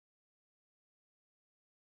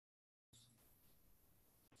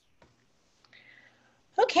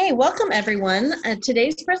Okay, welcome everyone.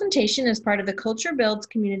 Today's presentation is part of the Culture Builds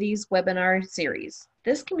Communities webinar series.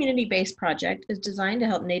 This community-based project is designed to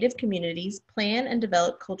help Native communities plan and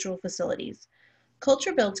develop cultural facilities.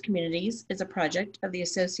 Culture Builds Communities is a project of the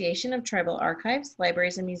Association of Tribal Archives,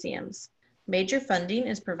 Libraries, and Museums. Major funding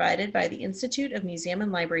is provided by the Institute of Museum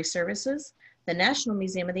and Library Services, the National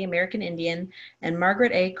Museum of the American Indian, and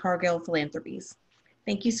Margaret A. Cargill Philanthropies.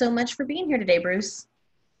 Thank you so much for being here today, Bruce.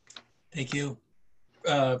 Thank you.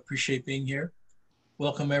 Appreciate being here.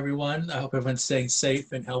 Welcome everyone. I hope everyone's staying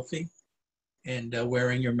safe and healthy and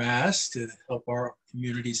wearing your mask to help our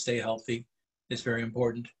community stay healthy is very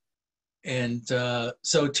important. And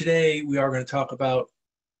so today we are going to talk about,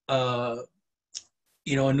 a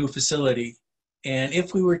new facility. And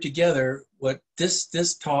if we were together, what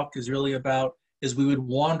this talk is really about is we would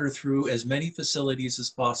wander through as many facilities as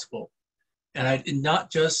possible. And not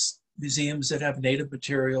just museums that have native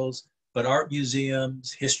materials, but art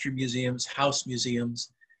museums, history museums, house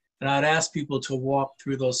museums. And I'd ask people to walk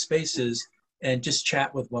through those spaces and just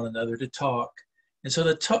chat with one another to talk. And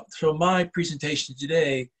so so my presentation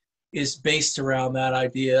today is based around that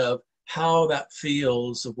idea of how that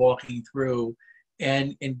feels of walking through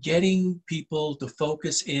and getting people to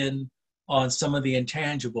focus in on some of the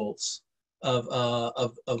intangibles of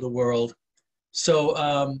the world.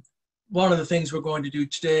 So one of the things we're going to do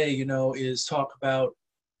today, is talk about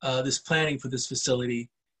this planning for this facility,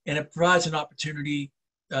 and it provides an opportunity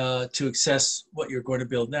to assess what you're going to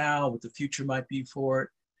build now, what the future might be for it,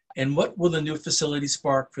 and what will the new facility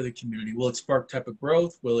spark for the community. Will it spark type of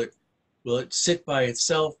growth? Will it sit by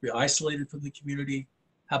itself, be isolated from the community?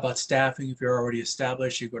 How about staffing? If you're already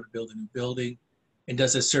established, you're going to build a new building. And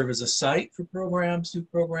does it serve as a site for programs, new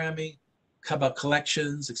programming? How about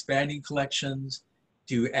collections, expanding collections?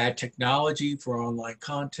 Do you add technology for online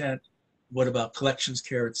content? What about collections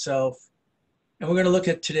care itself? And we're going to look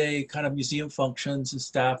at today kind of museum functions and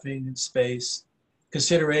staffing and space,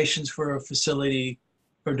 considerations for a facility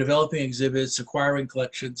for developing exhibits, acquiring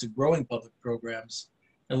collections, and growing public programs,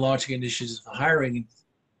 and launching initiatives for hiring and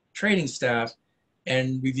training staff,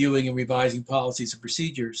 and reviewing and revising policies and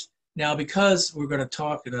procedures. Now, because we're going to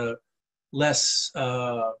talk in a less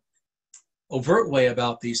overt way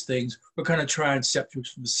about these things, we're going to try and step through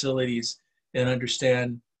some facilities and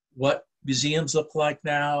understand what museums look like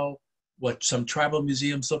now, what some tribal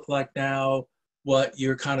museums look like now, what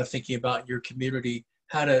you're kind of thinking about in your community,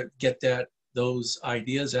 how to get those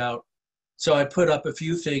ideas out. So I put up a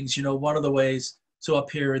few things, one of the ways, so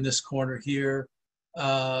up here in this corner here,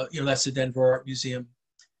 that's the Denver Art Museum.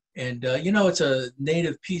 And, it's a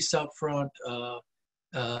native piece out front,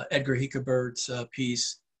 Edgar Hickenberg's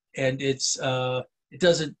piece. And it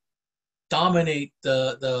doesn't dominate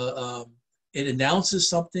it announces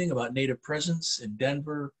something about native presence in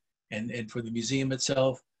Denver and for the museum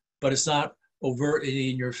itself, but it's not overtly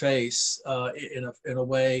in your face in a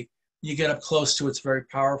way. You get up close to its very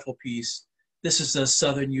powerful piece. This is the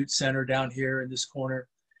Southern Ute Center down here in this corner.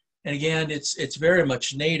 And again, it's very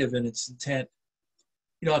much native in its intent.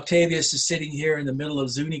 Octavius is sitting here in the middle of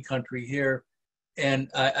Zuni country here. And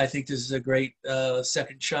I think this is a great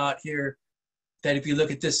second shot here, that if you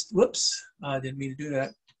look at this, whoops, I didn't mean to do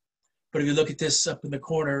that. But if you look at this up in the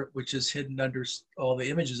corner, which is hidden under all the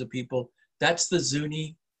images of people, that's the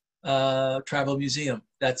Zuni Tribal Museum.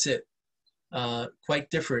 That's it. Quite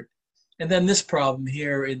different. And then this problem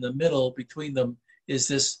here in the middle between them is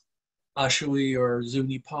this Ashui or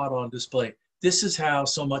Zuni pot on display. This is how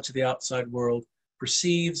so much of the outside world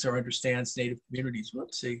perceives or understands Native communities.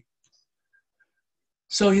 Whoopsie.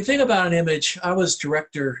 So you think about an image. I was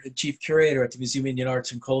director and chief curator at the Museum of Indian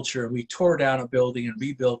Arts and Culture, and we tore down a building and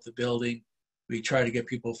rebuilt the building. We tried to get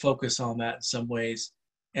people focused on that in some ways.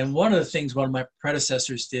 And one of the things one of my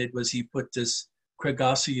predecessors did was he put this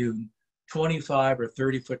Kregasayun 25 or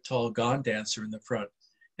 30 foot tall gone dancer in the front.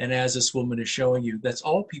 And as this woman is showing you, that's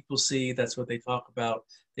all people see. That's what they talk about.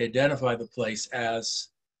 They identify the place as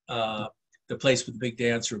the place with the big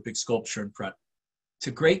dancer, a big sculpture in front. It's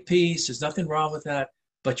a great piece. There's nothing wrong with that.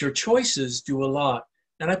 But your choices do a lot.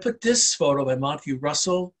 And I put this photo by Montague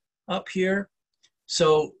Russell up here.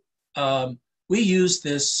 So we use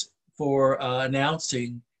this for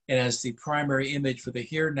announcing and as the primary image for the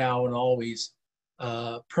Here, Now, and Always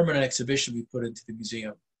permanent exhibition we put into the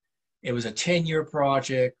museum. It was a 10-year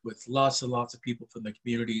project with lots and lots of people from the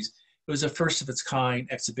communities. It was a first of its kind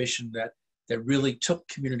exhibition that really took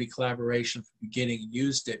community collaboration from the beginning and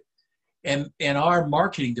used it. And our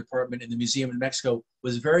marketing department in the Museum in Mexico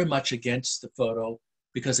was very much against the photo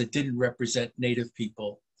because it didn't represent Native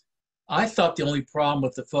people. I thought the only problem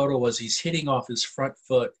with the photo was he's hitting off his front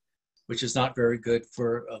foot, which is not very good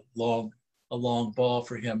for a long a long ball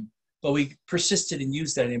for him. But we persisted and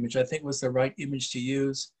used that image. I think it was the right image to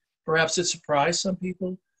use. Perhaps it surprised some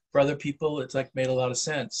people. For other people, it's like made a lot of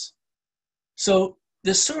sense. So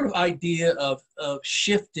this sort of idea of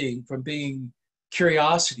shifting from being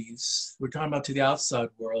curiosities, we're talking about to the outside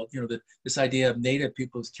world, you know, this idea of Native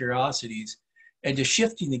people's curiosities, and to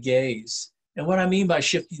shifting the gaze. And what I mean by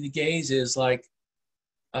shifting the gaze is like,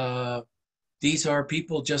 these are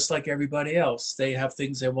people just like everybody else. They have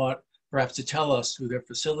things they want perhaps to tell us through their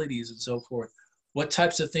facilities and so forth. What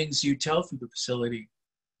types of things do you tell through the facility?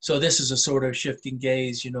 So this is a sort of shifting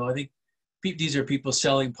gaze. You know, I think these are people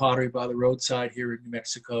selling pottery by the roadside here in New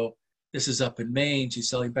Mexico. This is up in Maine. She's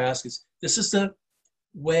selling baskets. This is the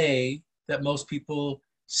way that most people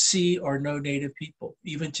see or know Native people.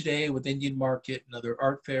 Even today with Indian Market and other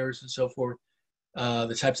art fairs and so forth,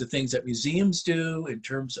 the types of things that museums do in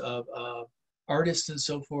terms of artists and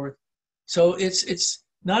so forth. So it's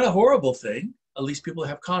not a horrible thing. At least people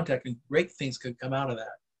have contact and great things could come out of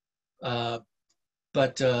that.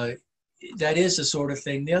 But that is the sort of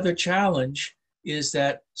thing. The other challenge is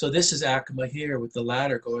that, so this is Acoma here with the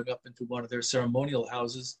ladder going up into one of their ceremonial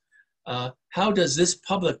houses. How does this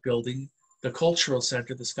public building, the cultural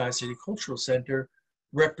center, the Sky City Cultural Center,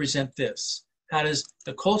 represent this? How does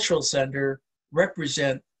the cultural center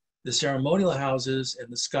represent the ceremonial houses and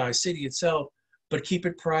the Sky City itself, but keep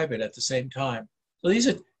it private at the same time? So these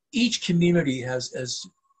are, each community has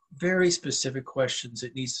very specific questions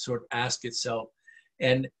it needs to sort of ask itself.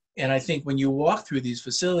 And I think when you walk through these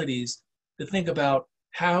facilities, to think about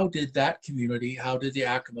how did that community, how did the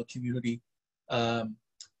Acoma community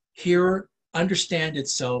hear, understand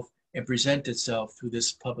itself, and present itself through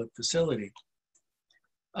this public facility.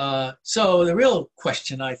 So the real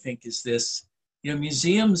question, I think, is this: you know,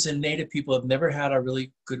 museums and Native people have never had a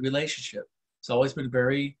really good relationship. It's always been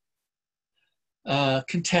very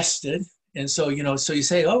contested. And so, you know, so you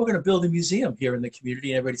say, oh, we're going to build a museum here in the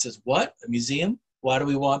community. And everybody says, what? A museum? Why do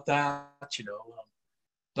we want that? You know,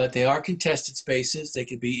 but they are contested spaces. They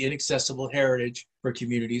can be inaccessible heritage for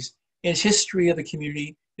communities. And it's history of the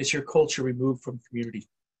community. It's your culture removed from the community.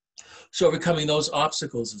 So overcoming those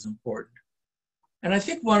obstacles is important. And I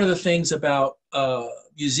think one of the things about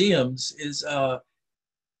museums is,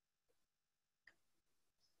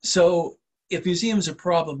 so if museums are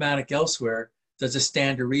problematic elsewhere, does it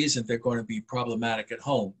stand to reason they're going to be problematic at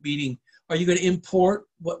home? Meaning, are you going to import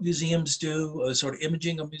what museums do, a sort of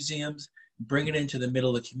imaging of museums, bring it into the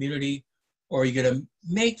middle of the community? Or are you going to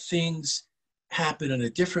make things happen in a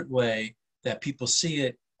different way that people see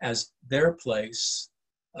it as their place,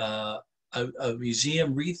 a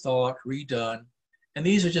museum rethought, redone? And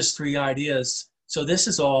these are just three ideas. So this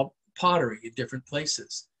is all pottery in different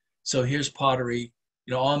places. So here's pottery,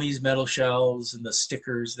 you know, on these metal shelves and the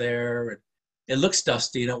stickers there. And it looks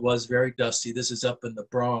dusty, and it was very dusty. This is up in the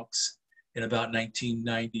Bronx in about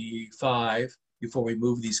 1995, before we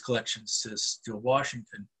moved these collections to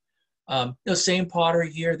Washington. You know, same pottery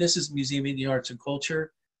here. This is Museum of Indian Arts and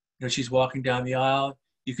Culture. You know, she's walking down the aisle.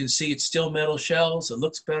 You can see it's still metal shells. It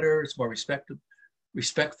looks better. It's more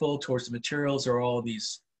respectful towards the materials. There are all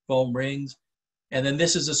these foam rings. And then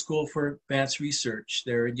this is a school for advanced research,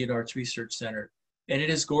 their Indian Arts Research Center. And it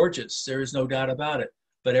is gorgeous. There is no doubt about it.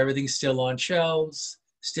 But everything's still on shelves,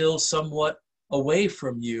 still somewhat away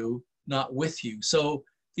from you, not with you. So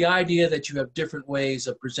the idea that you have different ways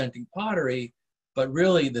of presenting pottery, but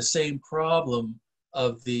really the same problem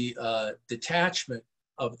of the detachment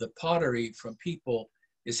of the pottery from people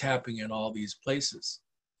is happening in all these places.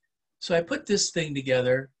 So I put this thing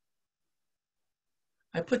together.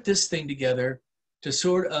 To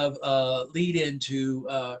sort of lead into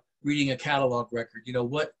reading a catalog record. You know,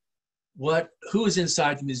 who is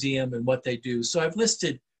inside the museum and what they do. So I've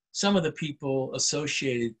listed some of the people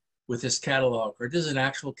associated with this catalog, or this is an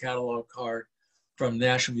actual catalog card from the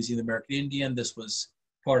National Museum of the American Indian. This was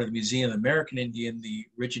part of the Museum of the American Indian, the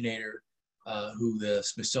originator who the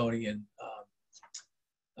Smithsonian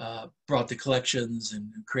brought the collections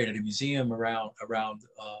and created a museum around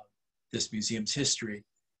this museum's history.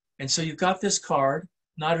 And so you've got this card.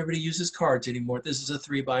 Not everybody uses cards anymore. This is a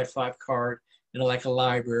 3x5 card in like a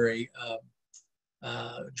library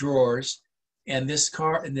drawers. And this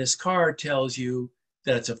card tells you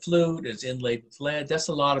that it's a flute, it's inlaid with lead. That's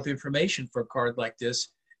a lot of information for a card like this.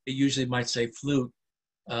 It usually might say flute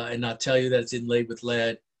and not tell you that it's inlaid with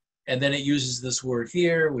lead. And then it uses this word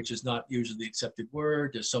here, which is not usually the accepted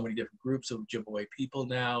word. There's so many different groups of Ojibwe people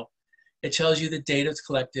now. It tells you the date it's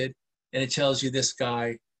collected, and it tells you this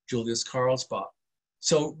guy, Julius Carlsbach.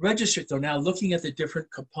 So register, so now looking at the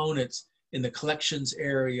different components in the collections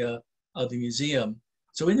area of the museum.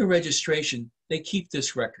 So in the registration, they keep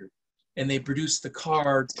this record. and they produce the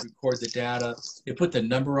card to record the data. They put the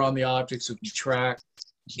number on the object so it can be tracked.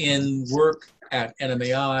 In work at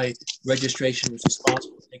NMAI, registration was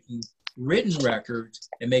responsible for taking written records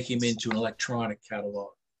and making them into an electronic catalog.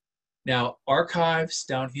 Now, archives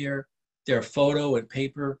down here, they're photo and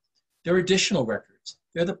paper. They're additional records.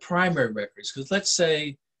 They're the primary records. Because let's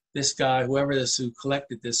say this guy, whoever this who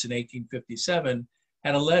collected this in 1857,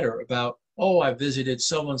 had a letter about, oh, I visited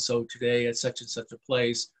so-and-so today at such and such a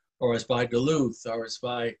place, or it's by Duluth, or it's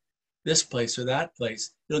by this place or that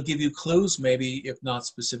place. It'll give you clues, maybe, if not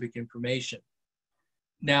specific information.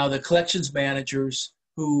 Now, the collections managers,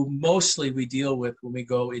 who mostly we deal with when we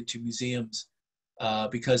go into museums,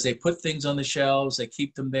 because they put things on the shelves, they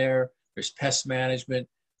keep them there, there's pest management,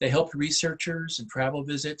 they help researchers and travel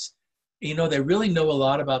visits. You know, they really know a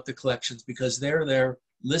lot about the collections because they're there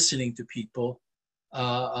listening to people,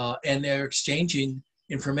 and they're exchanging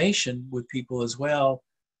information with people as well.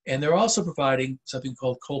 And they're also providing something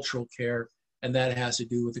called cultural care, and that has to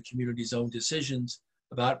do with the community's own decisions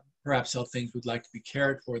about perhaps how things would like to be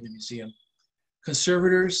cared for in the museum.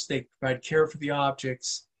 Conservators, they provide care for the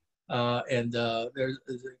objects, and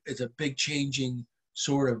it's a big changing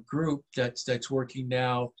sort of group that's working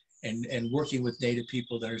now and working with Native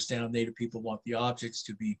people that understand how Native people want the objects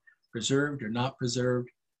to be preserved or not preserved.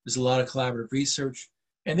 There's a lot of collaborative research,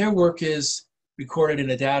 and their work is recorded in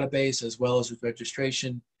a database as well as with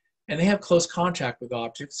registration. And they have close contact with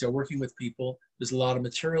objects. They're working with people. There's a lot of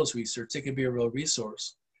materials research. They can be a real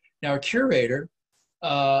resource. Now, a curator,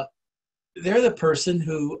 they're the person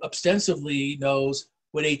who ostensibly knows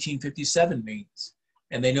what 1857 means.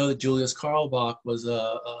 And they know that Julius Karlbach was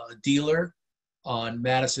a dealer on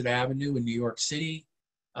Madison Avenue in New York City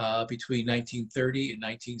between 1930 and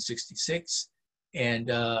 1966, and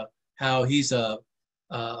how he's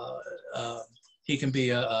he can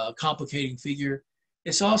be a complicating figure.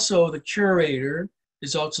 It's also the curator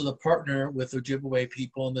is also the partner with Ojibwe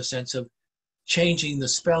people in the sense of changing the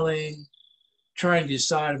spelling, trying to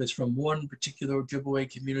decide if it's from one particular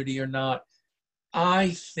Ojibwe community or not.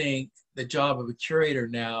 I think the job of a curator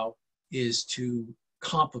now is to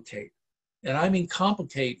complicate. And I mean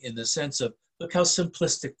complicate in the sense of, look how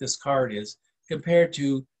simplistic this card is compared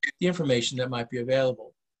to the information that might be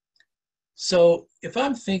available. So if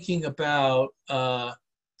I'm thinking about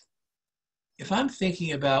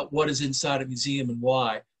what is inside a museum and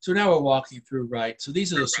why, so now we're walking through, right? So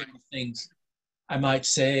these are the sort of things I might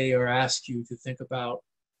say or ask you to think about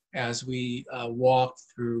as we walk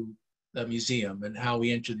through the museum and how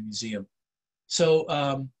we enter the museum. So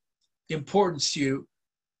the importance to you,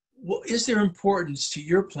 is there importance to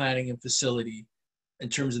your planning and facility in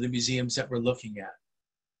terms of the museums that we're looking at?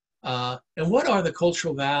 And what are the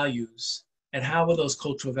cultural values and how will those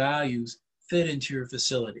cultural values fit into your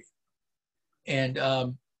facility? And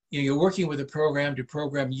you're working with a program to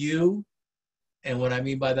program you, and what I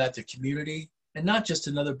mean by that, the community, and not just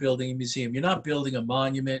another building, a museum. You're not building a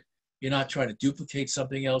monument. You're not trying to duplicate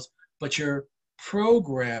something else, but you're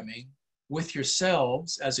programming with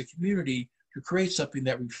yourselves as a community to create something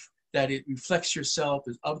that it reflects yourself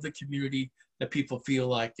as of the community, that people feel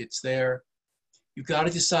like it's there. You've got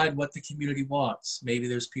to decide what the community wants. Maybe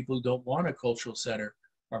there's people who don't want a cultural center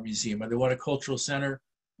or museum, or they want a cultural center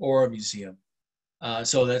or a museum.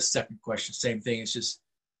 So that's the second question. Same thing. It's just,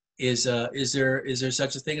 is there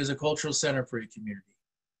such a thing as a cultural center for your community?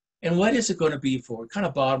 And what is it going to be for? Kind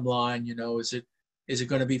of bottom line, is it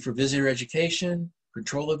going to be for visitor education,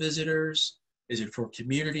 control of visitors? Is it for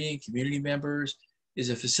community members? Is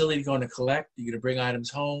a facility going to collect? Are you going to bring items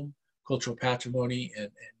home, cultural patrimony and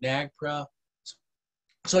NAGPRA?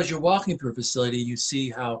 So as you're walking through a facility, you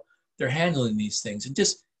see how they're handling these things, and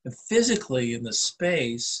just physically in the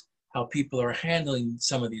space, how people are handling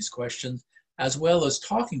some of these questions, as well as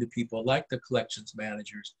talking to people like the collections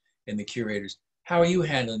managers and the curators. How are you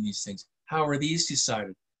handling these things? How are these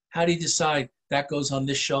decided? How do you decide that goes on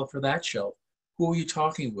this shelf or that shelf? Who are you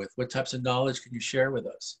talking with? What types of knowledge can you share with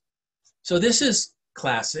us? So this is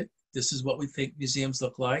classic. This is what we think museums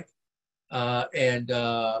look like.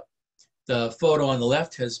 The photo on the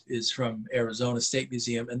left is from Arizona State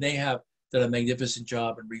Museum, and they have done a magnificent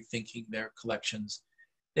job in rethinking their collections.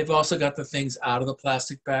 They've also got the things out of the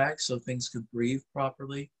plastic bag so things can breathe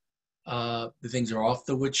properly. The things are off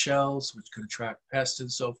the wood shelves, which can attract pests and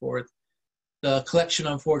so forth. The collection,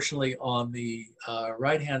 unfortunately, on the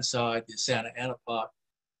right-hand side, the Santa Ana pot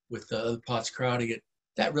with the other pots crowding it,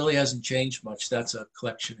 that really hasn't changed much. That's a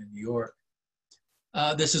collection in New York.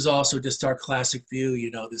 This is also just our classic view,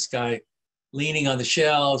 this guy leaning on the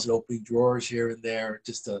shelves and opening drawers here and there,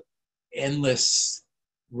 just an endless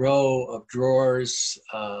row of drawers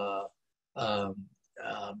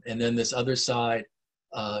And then this other side,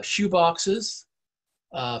 shoe boxes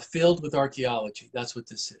filled with archaeology. That's what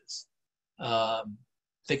this is.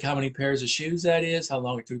 Think how many pairs of shoes that is, how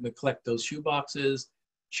long it took them to collect those shoe boxes.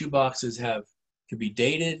 Shoe boxes can be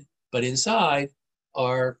dated, but inside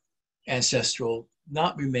are ancestral,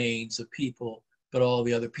 not remains of people, but all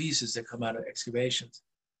the other pieces that come out of excavations.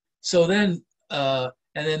 So then, and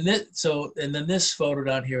then this photo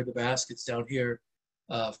down here, the baskets down here,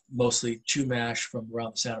 mostly Chumash from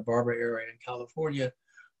around the Santa Barbara area in California.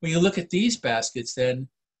 When you look at these baskets, then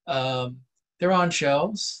they're on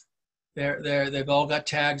shelves. They've all got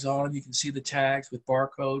tags on them. You can see the tags with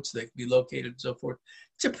barcodes, so they can be located and so forth.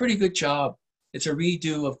 It's a pretty good job. It's a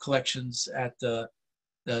redo of collections at the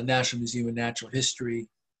National Museum of Natural History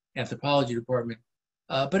Anthropology Department,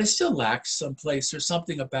 but it still lacks some place. There's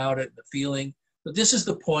something about it, the feeling. But this is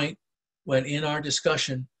the point when in our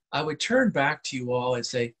discussion, I would turn back to you all and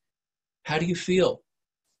say, how do you feel?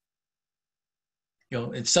 You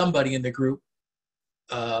know, and somebody in the group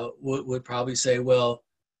would probably say, well,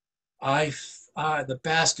 the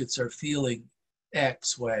baskets are feeling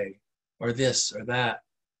X way or this or that.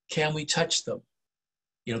 Can we touch them?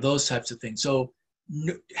 You know, those types of things. So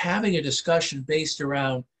having a discussion based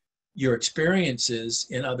around your experiences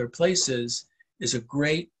in other places is a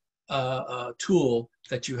great tool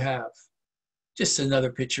that you have. Just another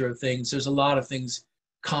picture of things. There's a lot of things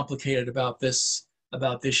complicated about this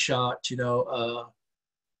shot, the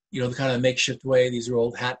kind of makeshift way. These are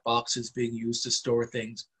old hat boxes being used to store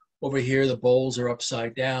things. Over here, the bowls are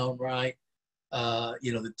upside down, right?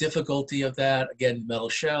 The difficulty of that, again, metal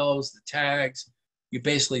shells, the tags, you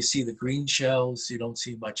basically see the green shells, you don't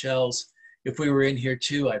see much else. If we were in here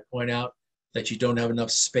too, I'd point out that you don't have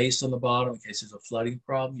enough space on the bottom in case there's a flooding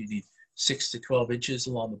problem. You need 6 to 12 inches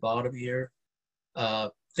along the bottom here.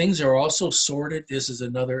 Things are also sorted. This is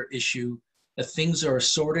another issue, that things are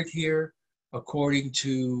sorted here according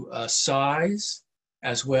to size,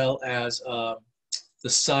 as well as the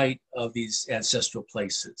site of these ancestral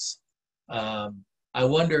places. I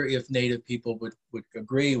wonder if Native people would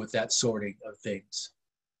agree with that sorting of things.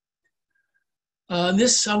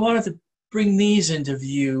 I wanted to bring these into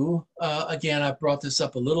view. Again, I brought this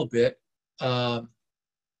up a little bit. I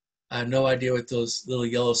have no idea what those little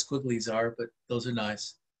yellow squigglies are, but those are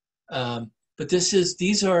nice. But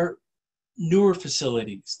these are newer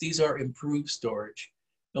facilities. These are improved storage.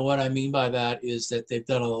 And what I mean by that is that they've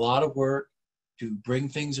done a lot of work to bring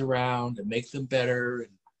things around and make them better and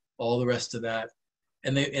all the rest of that.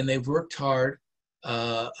 And they've worked hard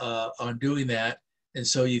on doing that. And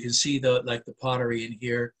so you can see the pottery in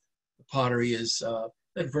here. The pottery is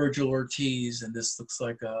like Virgil Ortiz, and this looks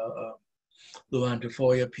like a Luan de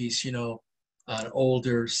Foya piece, an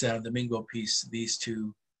older Santo Domingo piece, these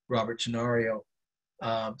two, Robert Tenario.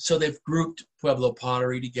 So they've grouped Pueblo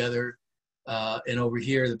pottery together. And over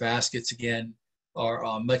here, the baskets, again, are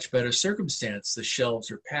on much better circumstance. The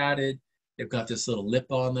shelves are padded. They've got this little lip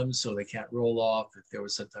on them so they can't roll off if there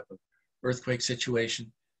was some type of earthquake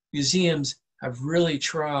situation. Museums have really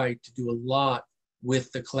tried to do a lot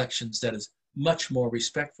with the collections that is much more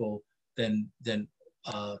respectful than the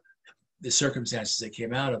circumstances they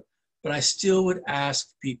came out of. But I still would ask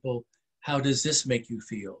people, how does this make you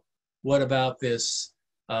feel? What about this?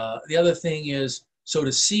 The other thing is, so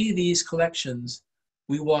to see these collections,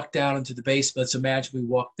 we walk down into the basement. Let's imagine we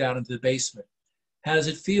walk down into the basement. How does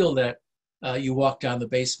it feel that you walk down the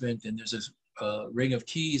basement and there's a ring of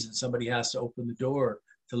keys and somebody has to open the door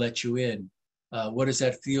to let you in? What does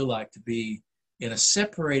that feel like to be in a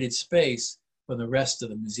separated space from the rest of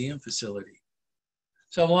the museum facility?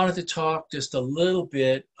 So I wanted to talk just a little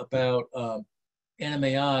bit about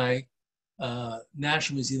NMAI,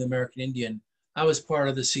 National Museum of the American Indian. I was part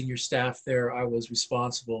of the senior staff there. I was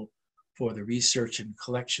responsible for the research and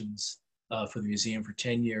collections for the museum for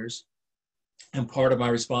 10 years. And part of my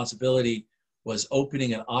responsibility was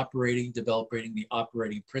opening and developing the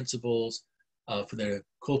operating principles for the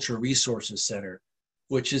Cultural Resources Center,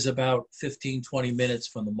 which is about 15, 20 minutes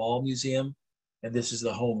from the Mall Museum. And this is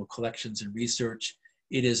the home of collections and research.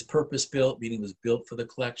 It is purpose-built, meaning it was built for the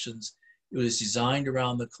collections. It was designed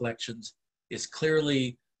around the collections. It's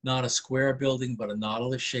clearly not a square building, but a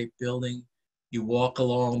nautilus-shaped building. You walk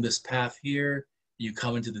along this path here, you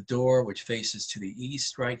come into the door, which faces to the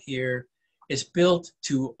east right here. It's built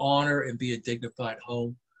to honor and be a dignified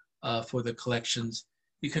home for the collections.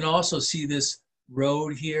 You can also see this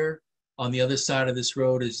road here. On the other side of this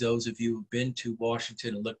road is those of you who've been to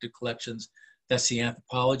Washington and looked at collections. That's the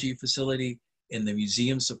anthropology facility in the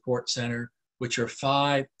Museum Support Center, which are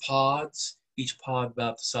 5 pods, each pod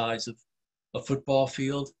about the size of a football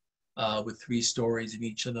field with 3 stories in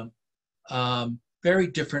each of them. very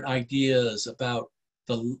different ideas about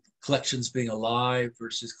the collections being alive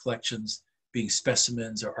versus collections being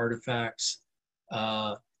specimens or artifacts.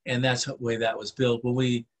 And that's the way that was built. When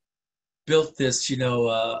we built this,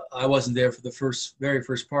 I wasn't there for the very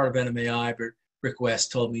first part of NMAI, but Rick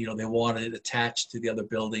West told me, they wanted it attached to the other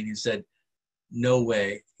building. He said, no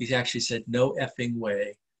way. He actually said, no effing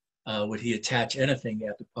way would he attach anything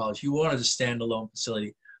at the college. He wanted a standalone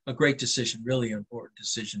facility. A great decision, really important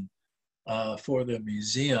decision for the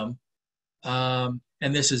museum. And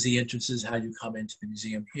this is the entrances, how you come into the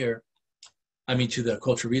museum here. To the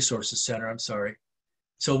Cultural Resources Center, I'm sorry.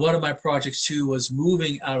 So one of my projects too was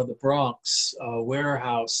moving out of the Bronx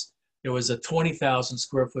warehouse. There was a 20,000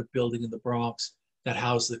 square foot building in the Bronx that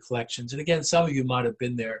housed the collections. And again, some of you might have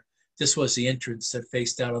been there. This was the entrance that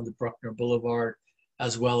faced out on the Bruckner Boulevard,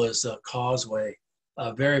 as well as Causeway.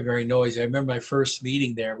 Very, very noisy. I remember my first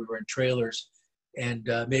meeting there. We were in trailers and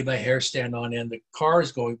made my hair stand on end. The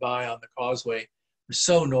cars going by on the Causeway were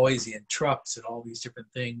so noisy, and trucks and all these different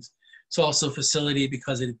things. It's also a facility,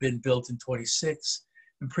 because it had been built in 26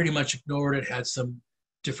 and pretty much ignored. It had some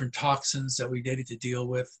different toxins that we needed to deal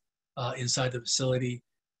with inside the facility.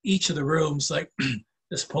 Each of the rooms, like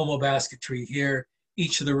this pomo basketry here,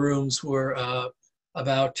 each of the rooms were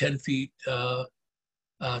about 10 feet,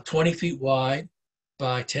 20 feet wide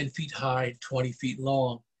by 10 feet high, 20 feet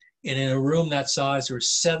long. And in a room that size, there were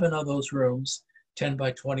 7 of those rooms, 10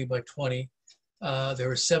 by 20 by 20. There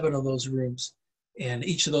were 7 of those rooms, and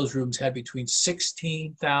each of those rooms had between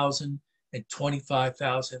 16,000 and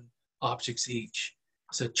 25,000 objects each.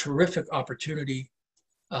 It's a terrific opportunity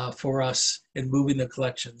for us in moving the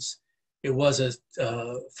collections. It was a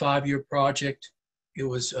 5-year project. It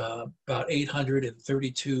was about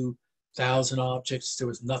 832,000 objects. There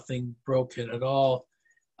was nothing broken at all.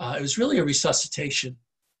 It was really a resuscitation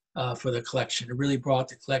for the collection. It really brought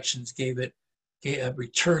the collections,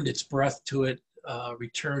 returned its breath to it,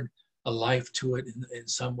 returned a life to it in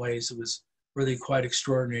some ways. It was really quite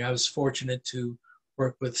extraordinary. I was fortunate to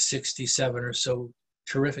work with 67 or so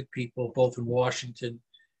terrific people, both in Washington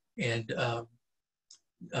and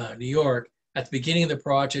New York. At the beginning of the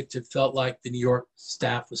project, it felt like the New York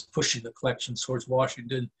staff was pushing the collections towards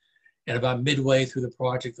Washington. And about midway through the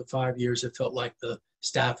project, the 5 years, it felt like the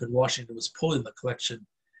staff in Washington was pulling the collection.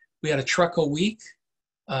 We had a truck a week.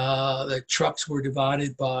 The trucks were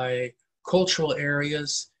divided by cultural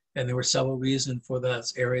areas, and there were several reasons for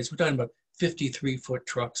those areas. We're talking about 53-foot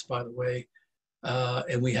trucks, by the way.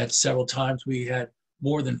 And we had several times, we had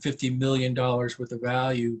more than $50 million worth of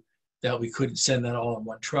value that we couldn't send that all in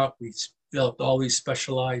one truck. We developed all these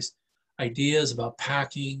specialized ideas about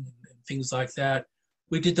packing and things like that.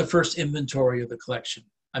 We did the first inventory of the collection.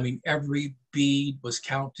 Every bead was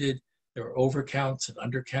counted. There were overcounts and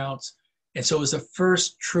undercounts. And so it was the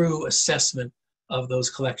first true assessment of those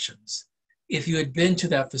collections. If you had been to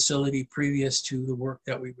that facility previous to the work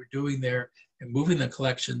that we were doing there and moving the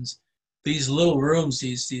collections, these little rooms,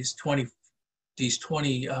 these 20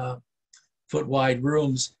 foot wide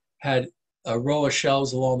rooms had a row of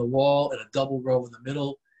shelves along the wall and a double row in the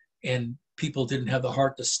middle. And people didn't have the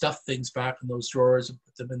heart to stuff things back in those drawers and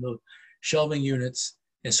put them in the shelving units.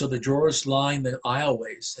 And so the drawers lined the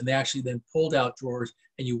aisleways, and they actually then pulled out drawers,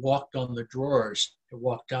 and you walked on the drawers and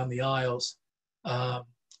walked down the aisles.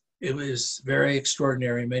 It was very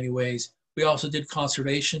extraordinary in many ways. We also did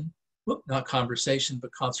conservation, not conversation,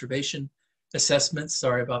 but conservation assessments.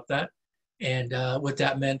 Sorry about that. And what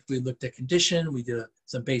that meant, we looked at condition, we did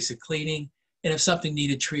some basic cleaning, and if something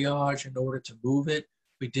needed triage in order to move it,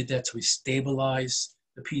 we did that. So we stabilized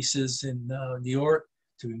the pieces in New York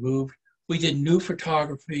to be moved. We did new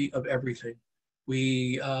photography of everything.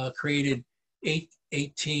 We created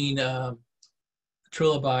 18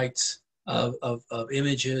 trilobites of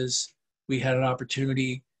images. We had an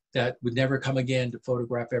opportunity that would never come again to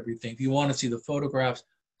photograph everything. If you want to see the photographs,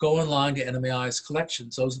 go online to NMAI's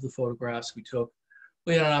collections. Those are the photographs we took.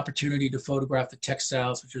 We had an opportunity to photograph the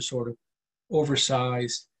textiles, which are sort of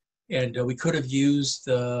oversized. And we could have used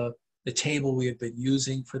the table we had been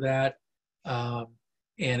using for that.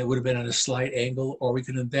 And it would have been at a slight angle, or we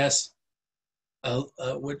could invest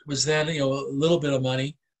what was then, a little bit of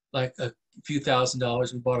money, like a few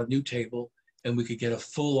 $1,000s. We bought a new table, and we could get a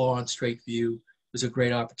full-on straight view. It was a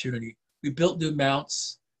great opportunity. We built new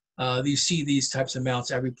mounts. You see these types of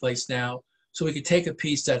mounts every place now. So we could take a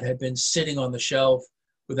piece that had been sitting on the shelf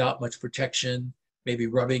without much protection, maybe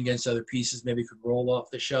rubbing against other pieces, maybe could roll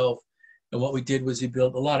off the shelf. And what we did was we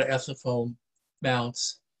built a lot of ethafoam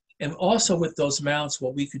mounts. And also with those mounts,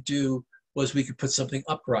 what we could do was we could put something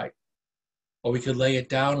upright, or we could lay it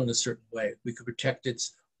down in a certain way. We could protect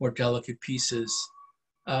its more delicate pieces.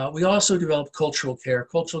 We also developed cultural care.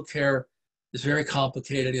 Cultural care is very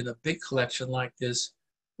complicated. In a big collection like this,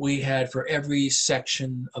 we had, for every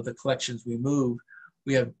section of the collections we moved,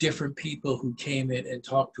 we have different people who came in and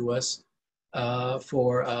talked to us.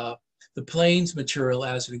 For the Plains material,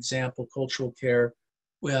 as an example, cultural care,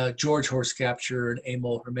 George Horse Capture and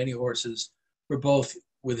Emil, her many horses, were both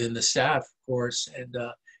within the staff, of course. And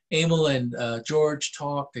Emil and George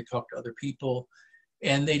talked, they talked to other people,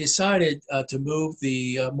 and they decided to move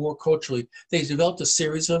the more culturally. They developed a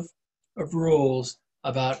series of rules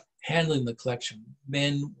about handling the collection: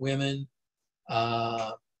 men, women,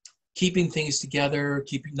 keeping things together,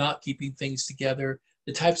 not keeping things together,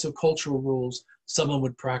 the types of cultural rules someone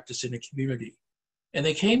would practice in a community. And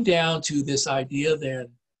they came down to this idea then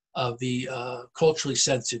of the culturally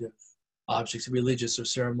sensitive objects, religious or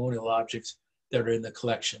ceremonial objects that are in the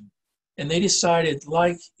collection. And they decided,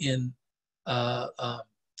 like it's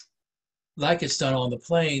done on the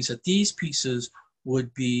Plains, that these pieces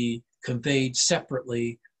would be conveyed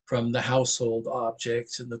separately from the household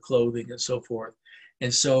objects and the clothing and so forth.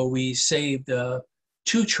 And so we saved 2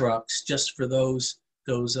 trucks just for those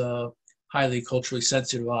highly culturally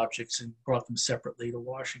sensitive objects and brought them separately to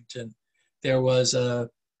Washington. There was a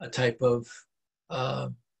type of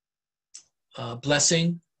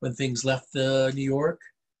blessing when things left New York,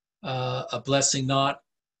 a blessing not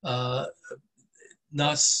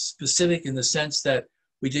specific in the sense that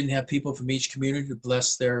we didn't have people from each community to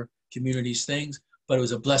bless their community's things, but it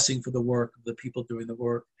was a blessing for the work of the people doing the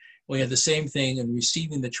work. We had the same thing in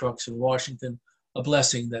receiving the trucks in Washington, a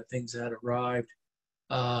blessing that things had arrived.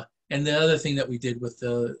 And the other thing that we did with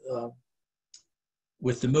the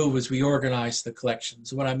move was we organized the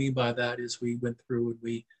collections. What I mean by that is we went through and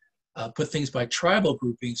we put things by tribal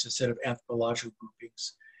groupings instead of anthropological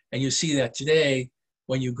groupings. And you see that today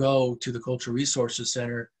when you go to the Cultural Resources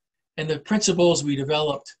Center. And the principles we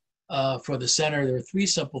developed for the center, there are 3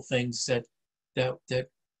 simple things that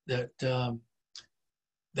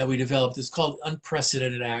we developed. It's called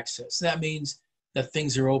unprecedented access. That means that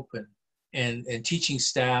things are open, and teaching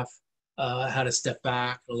staff how to step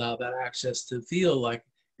back, allow that access to feel like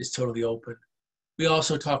it's totally open. We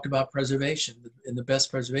also talked about preservation, and the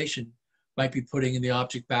best preservation might be putting the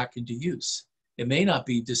object back into use. It may not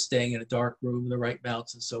be just staying in a dark room, the right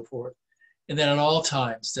mounts and so forth. And then at all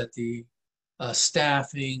times that the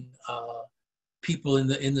staffing, people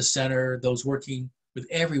in the center, those working with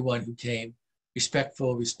everyone who came,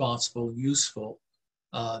 respectful, responsible, and useful,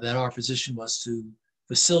 that our position was to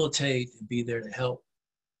facilitate and be there to help.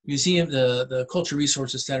 Museum, the Cultural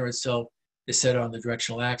Resources Center itself is set on the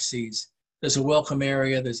directional axes. There's a welcome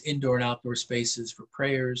area, there's indoor and outdoor spaces for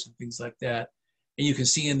prayers and things like that. And you can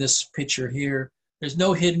see in this picture here, there's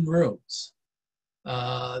no hidden rooms.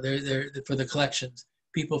 For the collections.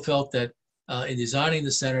 People felt that in designing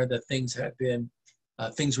the center that things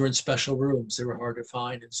were in special rooms, they were hard to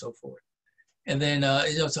find and so forth. And then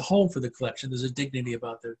it's a home for the collection. There's a dignity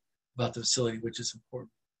about the facility, which is important.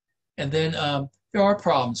 And then there are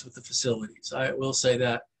problems with the facilities. I will say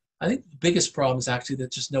that. I think the biggest problem is actually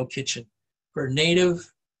that there's no kitchen. For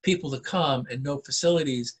Native people to come and no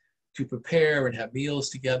facilities to prepare and have meals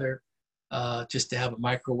together, just to have a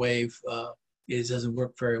microwave, it doesn't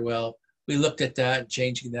work very well. We looked at that and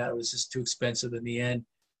changing that. It was just too expensive in the end.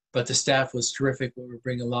 But the staff was terrific. We were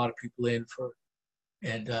bringing a lot of people in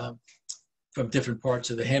from different parts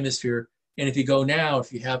of the hemisphere. And if you go now,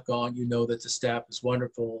 if you have gone, you know that the staff is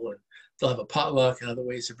wonderful, and they'll have a potluck and other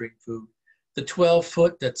ways to bring food. The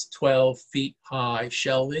 12-foot, that's 12 feet high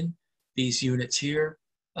shelving, these units here,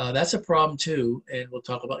 that's a problem too. And we'll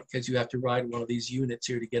talk about it because you have to ride one of these units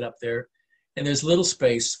here to get up there. And there's little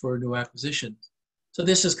space for new acquisitions. So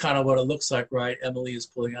this is kind of what it looks like, right? Emily is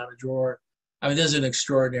pulling out a drawer. I mean, this is an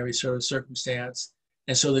extraordinary sort of circumstance.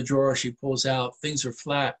 And so the drawer she pulls out, things are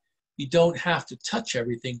flat. You don't have to touch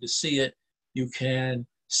everything to see it. You can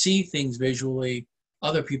see things visually.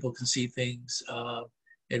 Other people can see things.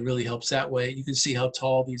 It really helps that way. You can see how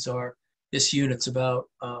tall these are. This unit's about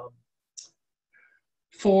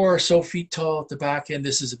 4 or so feet tall at the back end.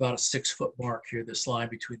 This is about a 6-foot mark here, this line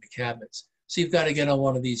between the cabinets. So you've got to get on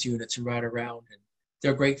one of these units and ride around. And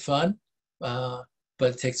they're great fun, but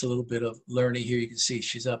it takes a little bit of learning. Here you can see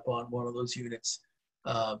she's up on one of those units.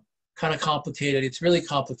 Kind of complicated. It's really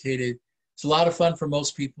complicated. It's a lot of fun for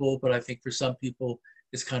most people, but I think for some people,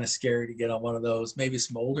 it's kind of scary to get on one of those. Maybe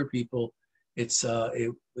some older people,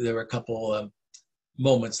 there were a couple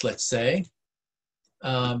moments, let's say.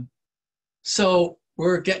 So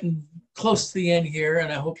we're getting close to the end here,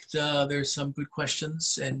 and I hope there's some good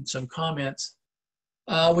questions and some comments.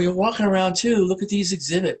 We were walking around too. Look at these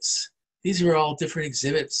exhibits. These are all different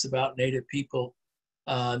exhibits about Native people.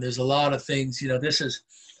 There's a lot of things, this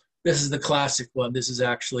is the classic one. This is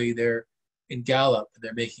actually they're in Gallup.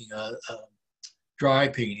 They're making a dry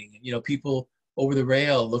painting, and people over the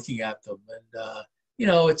rail looking at them, and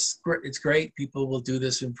it's great. People will do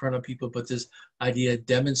this in front of people, but this idea of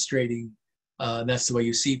demonstrating, that's the way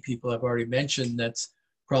you see people. I've already mentioned that's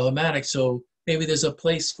problematic. So maybe there's a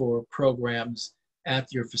place for programs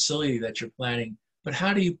at your facility that you're planning, but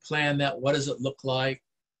how do you plan that? What does it look like?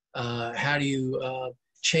 How do you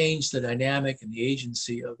change the dynamic and the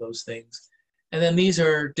agency of those things? And then these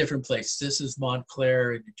are different places. This is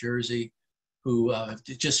Montclair in New Jersey, who have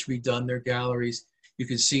just redone their galleries. You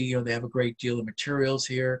can see, they have a great deal of materials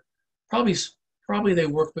here. Probably they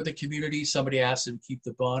work with the community. Somebody asked them to keep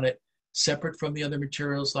the bonnet separate from the other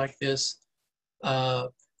materials like this.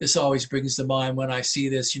 This always brings to mind when I see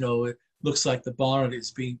this, it looks like the bonnet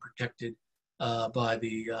is being protected by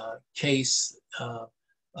the case.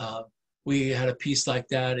 We had a piece like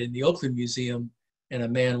that in the Oakland Museum, and a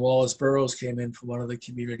man, Wallace Burroughs, came in from one of the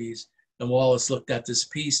communities, and Wallace looked at this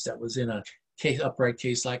piece that was in a upright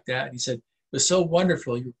case like that, and he said, "It was so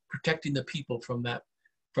wonderful. You're protecting the people from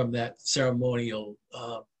that ceremonial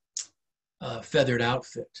feathered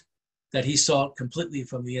outfit." That he saw it completely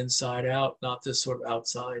from the inside out, not this sort of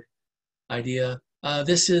outside idea.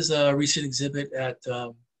 This is a recent exhibit at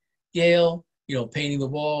Yale, painting the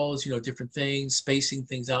walls, different things, spacing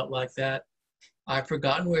things out like that. I've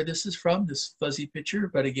forgotten where this is from, this fuzzy picture,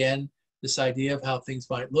 but again, this idea of how things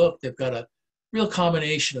might look, they've got a real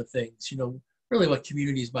combination of things, really what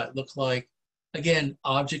communities might look like. Again,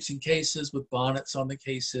 objects in cases with bonnets on the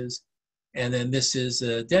cases. And then this is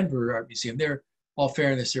Denver Art Museum. They're, all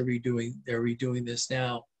fairness, they're redoing this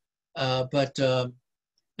now. But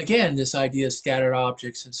again, this idea of scattered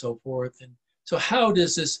objects and so forth. And so how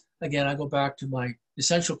does this, again, I go back to my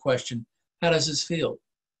essential question, how does this feel?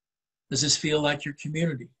 Does this feel like your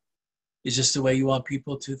community? Is this the way you want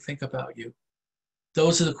people to think about you?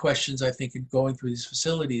 Those are the questions I think in going through these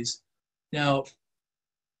facilities. Now,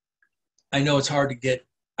 I know it's hard to get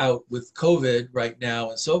out with COVID right now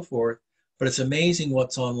and so forth, but it's amazing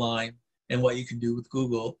what's online and what you can do with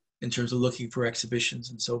Google in terms of looking for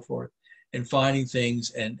exhibitions and so forth, and finding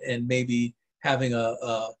things, and maybe having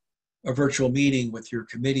a virtual meeting with your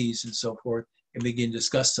committees and so forth, and begin to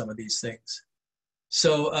discuss some of these things.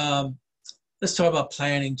 So let's talk about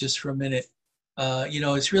planning just for a minute.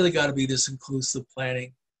 It's really got to be this inclusive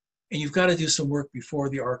planning, and you've got to do some work before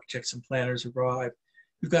the architects and planners arrive.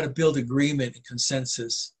 You've got to build agreement and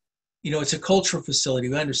consensus. It's a cultural facility.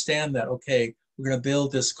 We understand that, okay, we're going to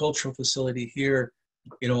build this cultural facility here,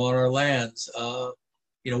 on our lands.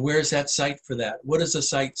 Where's that site for that? What does the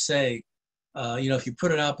site say? If you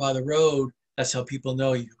put it out by the road, that's how people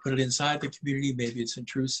know. You put it inside the community, maybe it's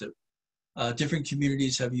intrusive. Different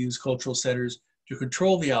communities have used cultural centers to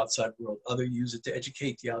control the outside world. Others use it to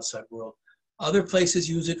educate the outside world. Other places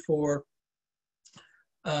use it for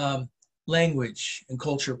language and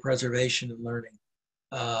culture preservation and learning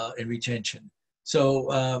and retention.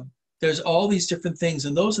 So there's all these different things,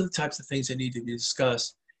 and those are the types of things that need to be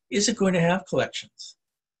discussed. Is it going to have collections?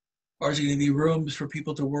 Or is it going to be rooms for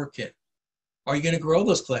people to work in? Are you going to grow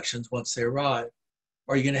those collections once they arrive?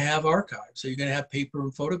 Are you going to have archives? Are you going to have paper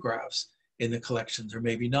and photographs in the collections, or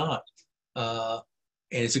maybe not? And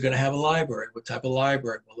is it going to have a library? What type of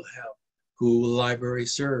library will it have? Who will the library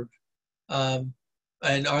serve? And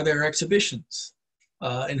are there exhibitions?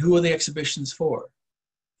 And who are the exhibitions for?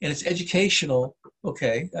 And it's educational.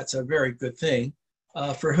 Okay, that's a very good thing.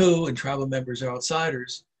 For who? And tribal members or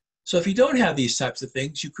outsiders. So if you don't have these types of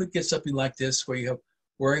things, you could get something like this where you have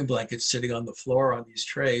wearing blankets sitting on the floor on these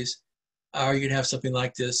trays. Or you can have something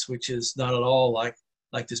like this, which is not at all like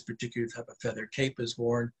this particular type of feathered cape is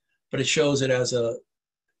worn, but it shows it as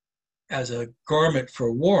a garment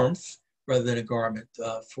for warmth rather than a garment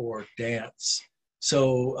for dance.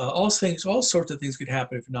 So all sorts of things could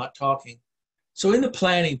happen if you're not talking. So in the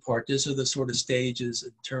planning part, these are the sort of stages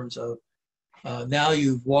in terms of now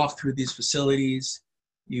you've walked through these facilities,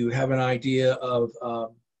 you have an idea of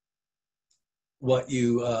what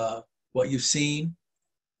you've seen.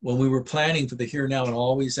 When we were planning for the Here, Now, and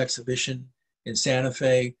Always exhibition in Santa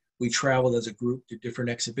Fe, we traveled as a group to different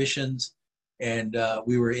exhibitions, and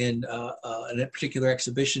we were in a particular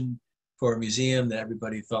exhibition for a museum that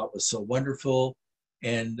everybody thought was so wonderful.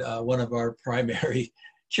 And one of our primary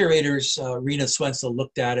curators, Rena Swensel,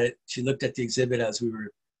 looked at it. She looked at the exhibit as we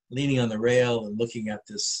were leaning on the rail and looking at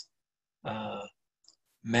this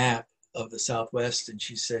map of the Southwest, and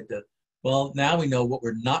she said, well, now we know what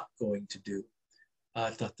we're not going to do.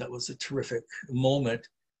 I thought that was a terrific moment.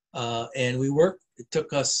 And we worked, it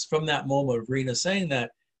took us from that moment of Rena saying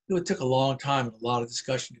that, it took a long time and a lot of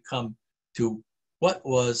discussion to come to what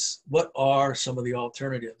are some of the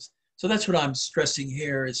alternatives. So that's what I'm stressing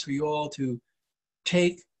here, is for you all to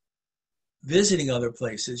take visiting other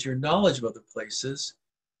places, your knowledge of other places,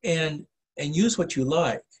 and use what you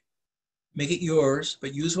like. Make it yours,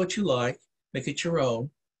 but use what you like, make it your own,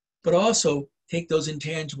 but also take those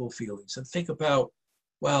intangible feelings and think about,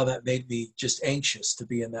 wow, that made me just anxious to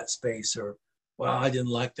be in that space, or wow, I didn't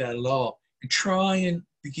like that at all. And try and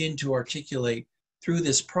begin to articulate through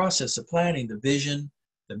this process of planning, the vision,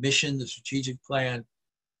 the mission, the strategic plan,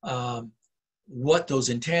 what those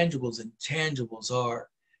intangibles and tangibles are.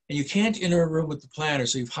 And you can't enter a room with the planner.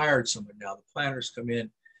 So you've hired someone now. The planners come in.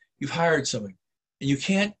 You've hired someone. And you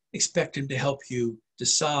can't expect him to help you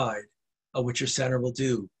decide what your center will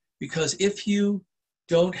do. Because if you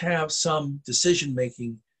don't have some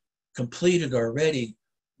decision-making completed already,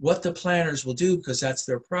 what the planners will do, because that's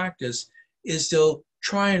their practice, is they'll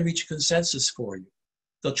try and reach a consensus for you.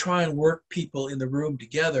 They'll try and work people in the room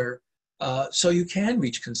together so you can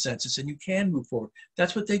reach consensus and you can move forward.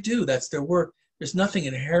 That's what they do. That's their work. There's nothing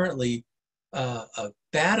inherently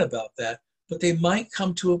bad about that, but they might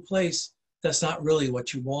come to a place that's not really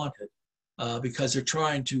what you wanted because they're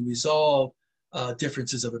trying to resolve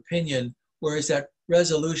differences of opinion, whereas that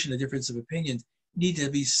resolution of difference of opinion need to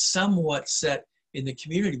be somewhat set in the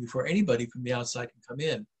community before anybody from the outside can come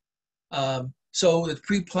in. So the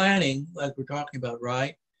pre-planning, like we're talking about,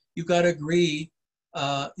 right? You've got to agree,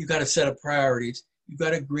 you've got to set up priorities. You've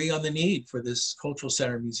got to agree on the need for this cultural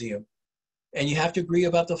center museum. And you have to agree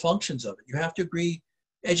about the functions of it. You have to agree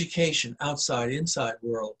education, outside, inside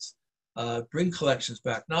worlds, bring collections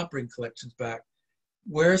back, not bring collections back.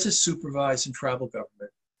 Where is it supervised in tribal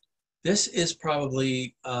government? This is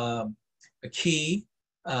probably a key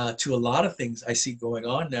to a lot of things I see going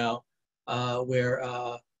on now, where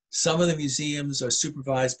some of the museums are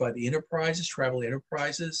supervised by the enterprises, tribal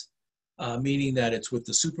enterprises, meaning that it's with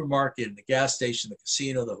the supermarket and the gas station, the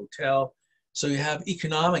casino, the hotel. So you have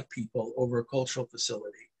economic people over a cultural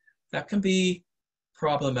facility. That can be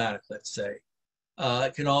problematic, let's say.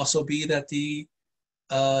 It can also be that the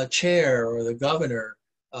chair or the governor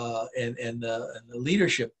and the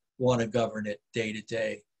leadership want to govern it day to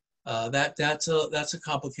day. That's a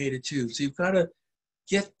complicated too. So you've got to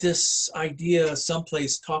get this idea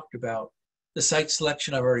someplace talked about. The site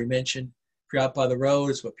selection I've already mentioned. If you're out by the road,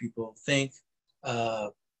 is what people think.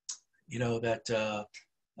 You know that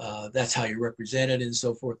that's how you're represented and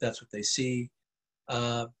so forth. That's what they see.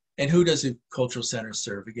 And who does the cultural center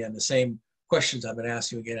serve? Again, the same questions I've been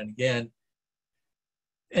asking again and again.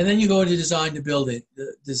 And then you go into design to build it.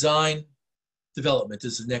 The design development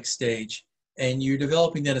is the next stage. And you're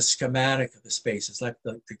developing then a schematic of the space. It's like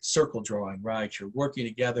the circle drawing, right? You're working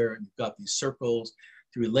together and you've got these circles,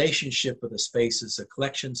 the relationship of the spaces, the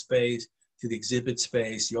collection space, to the exhibit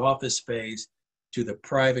space, the office space, to the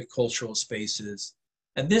private cultural spaces.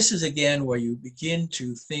 And this is again where you begin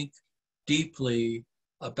to think deeply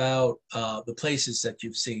about the places that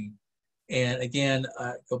you've seen. And again,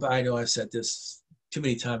 I know I've said this too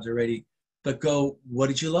many times already, but go, what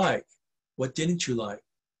did you like? What didn't you like?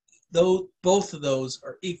 Though both of those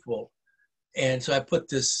are equal. And so I put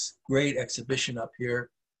this great exhibition up here.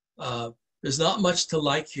 There's not much to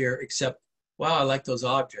like here except, wow, I like those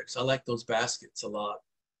objects. I like those baskets a lot.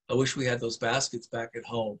 I wish we had those baskets back at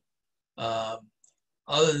home. Other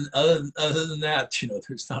than that, you know,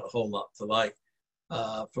 there's not a whole lot to like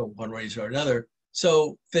from one reason or another.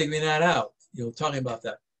 So figuring that out, you know, talking about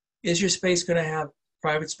that. Is your space going to have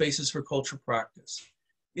private spaces for cultural practice?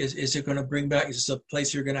 Is it going to bring back, is this a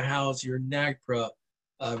place you're going to house your NAGPRA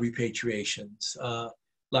repatriations,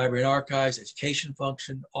 library and archives, education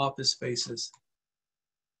function, office spaces?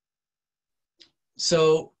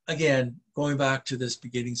 So again, going back to this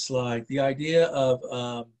beginning slide, the idea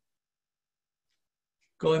of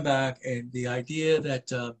going back and the idea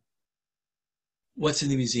that what's in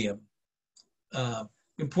the museum,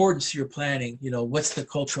 importance to your planning, you know, what's the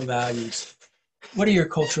cultural values? What are your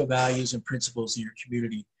cultural values and principles in your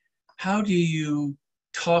community? How do you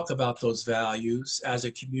talk about those values as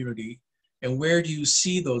a community? And where do you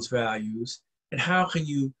see those values? And how can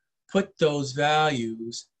you put those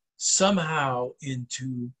values somehow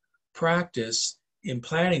into practice in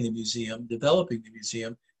planning the museum, developing the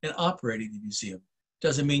museum, and operating the museum?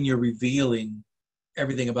 Doesn't mean you're revealing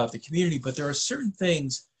everything about the community, but there are certain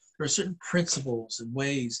things, there are certain principles and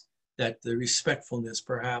ways that the respectfulness,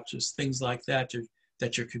 perhaps, is things like that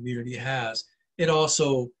that your community has. It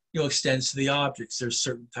also, you know, extends to the objects. There's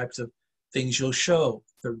certain types of things you'll show,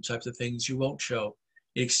 certain types of things you won't show.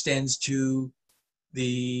 It extends to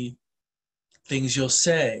the things you'll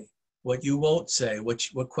say. what you won't say,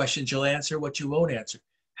 what questions you'll answer, what you won't answer,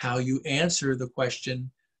 how you answer the question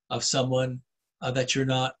of someone that you're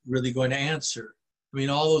not really going to answer. I mean,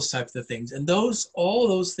 all those types of things. And all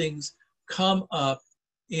those things come up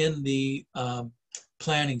in the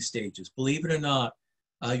planning stages. Believe it or not,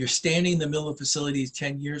 you're standing in the middle of facilities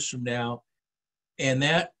 10 years from now, and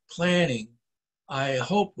that planning, I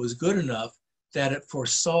hope, was good enough that it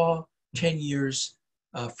foresaw 10 years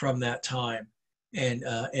from that time and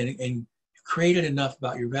created enough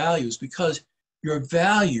about your values, because your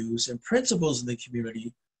values and principles in the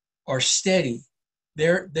community are steady.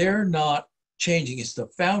 They're not changing. It's the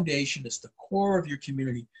foundation, it's the core of your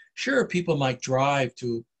community. Sure, people might drive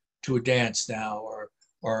to a dance now,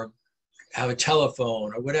 or have a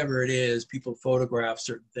telephone or whatever it is. People photograph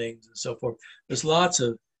certain things and so forth. There's lots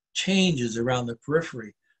of changes around the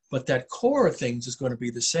periphery, but that core of things is going to be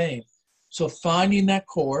the same. So finding that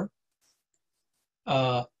core,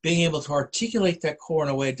 being able to articulate that core in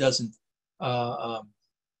a way it doesn't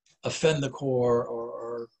offend the core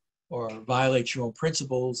or violate your own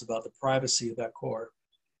principles about the privacy of that core,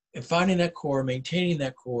 and finding that core, maintaining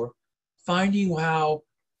that core, finding how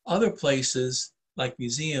other places like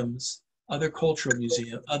museums, other cultural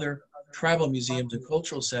museums, other tribal museums and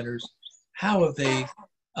cultural centers, how have they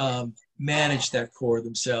managed that core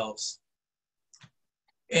themselves?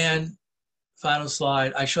 And final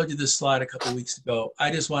slide, I showed you this slide a couple of weeks ago. I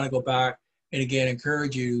just want to go back and again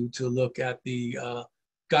encourage you to look at the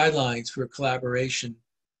guidelines for collaboration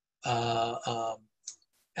at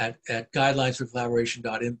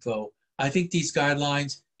guidelinesforcollaboration.info. I think these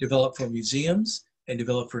guidelines developed for museums and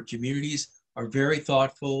developed for communities are very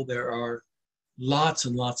thoughtful. There are lots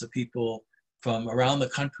and lots of people from around the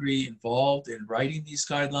country involved in writing these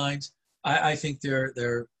guidelines. I think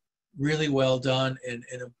they're really well done and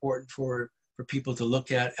important for people to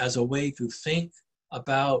look at as a way to think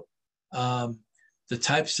about the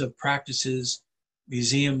types of practices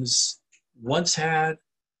museums once had,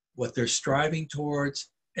 what they're striving towards,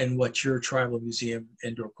 and what your tribal museum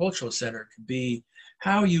and/or cultural center can be,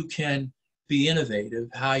 how you can be innovative,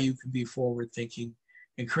 how you can be forward thinking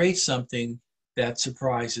and create something that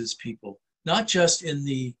surprises people, not just in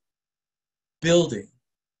the building.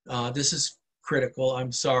 This is critical.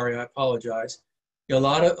 I'm sorry, I apologize. You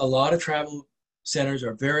know, a lot of travel centers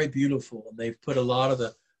are very beautiful, and they've put a lot of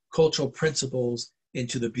the cultural principles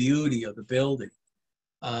into the beauty of the building.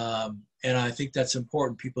 And I think that's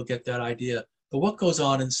important. People get that idea. But what goes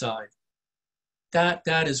on inside?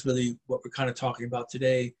 That is really what we're kind of talking about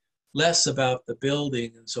today. Less about the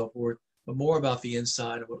building and so forth, but more about the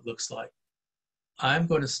inside of what it looks like. I'm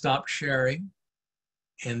going to stop sharing.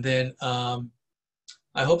 And then I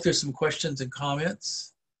hope there's some questions and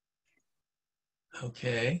comments.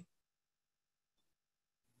 Okay.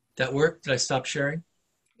 That worked? Did I stop sharing?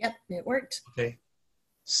 Yep, it worked. Okay.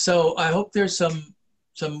 So I hope there's some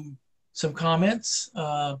comments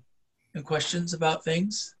and questions about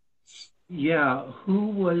things. Yeah,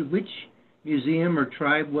 which museum or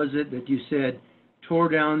tribe was it that you said tore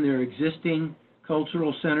down their existing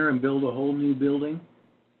cultural center and built a whole new building?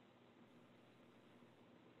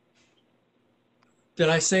 Did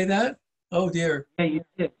I say that? Oh dear. Yeah, you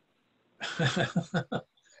did.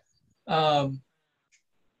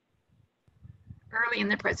 Early in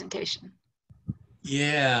the presentation.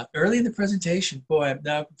 Yeah, early in the presentation. Boy, I'm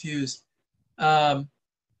now confused. Well,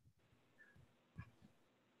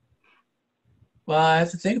 I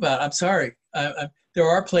have to think about it. I'm sorry. There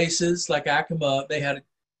are places like Acoma. They had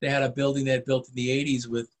a building they had built in the '80s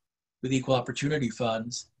with equal opportunity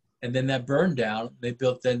funds, and then that burned down. Then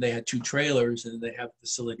they had 2 trailers, and they have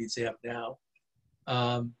facilities they have now.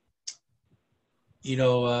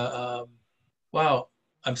 Wow,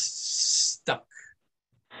 I'm stuck.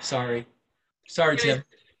 Sorry, Tim.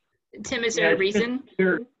 Tim, is there a reason?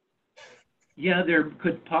 There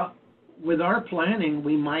could with our planning,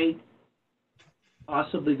 we might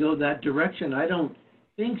possibly go that direction. I don't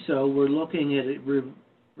think so. We're looking at it,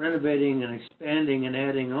 renovating and expanding and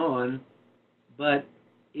adding on. But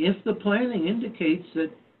if the planning indicates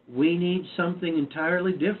that we need something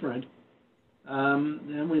entirely different,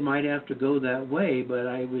 then we might have to go that way. But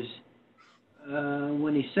I was,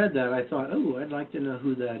 when he said that, I thought, oh, I'd like to know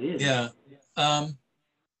who that is. Yeah.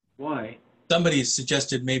 Why? Somebody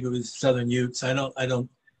suggested maybe it was Southern Utes. I don't.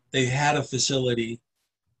 They had a facility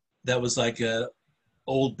that was like a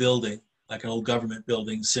old building, like an old government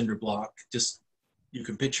building, cinder block. Just you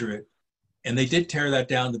can picture it. And they did tear that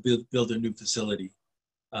down to build a new facility.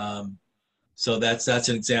 So that's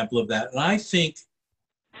an example of that. And I think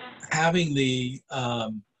having the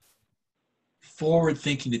forward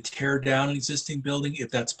thinking to tear down an existing building,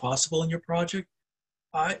 if that's possible in your project,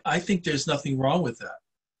 I think there's nothing wrong with that.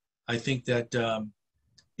 I think that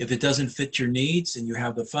if it doesn't fit your needs and you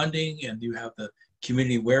have the funding and you have the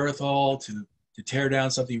community wherewithal to tear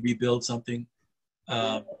down something, rebuild something,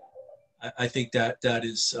 I think that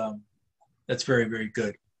is that's very, very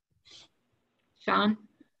good. Sean,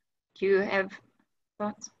 do you have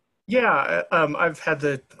thoughts? Yeah, I've had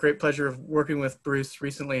the great pleasure of working with Bruce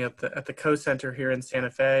recently at the Co Center here in Santa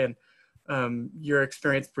Fe, and your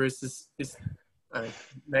experience, Bruce, is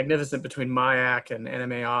magnificent between MIAC and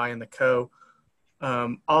NMAI and the Co,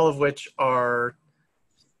 all of which are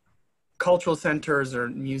cultural centers or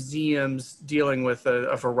museums dealing with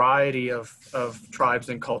a variety of tribes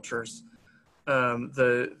and cultures.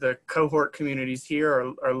 The cohort communities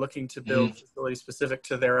here are looking to build facilities specific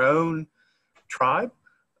to their own tribe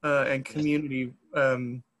and community.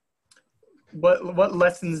 What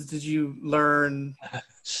lessons did you learn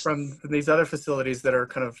from these other facilities that are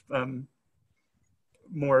kind of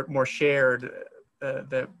more shared?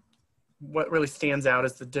 That what really stands out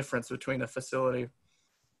as the difference between a facility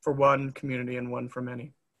for one community and one for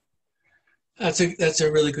many? That's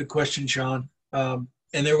a really good question, Sean. And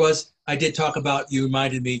I did talk about, you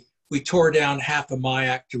reminded me, we tore down half of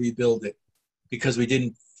MIAC to rebuild it because we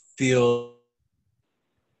didn't feel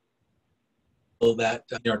that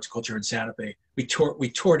the arts and culture in Santa Fe. We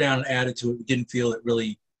tore down and added to it. We didn't feel it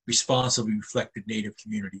really responsibly reflected Native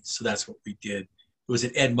communities. So that's what we did. It was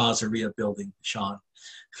an Ed Mazaria building, Sean.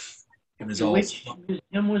 It was all. Which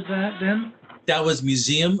museum was that then? That was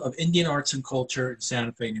Museum of Indian Arts and Culture in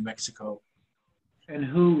Santa Fe, New Mexico. And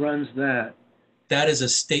who runs that? That is a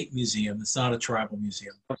state museum. It's not a tribal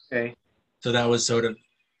museum. Okay. So that was sort of,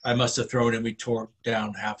 I must have thrown in, we tore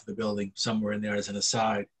down half of the building somewhere in there as an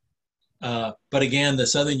aside. But again, the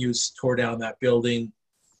Southern Utes tore down that building.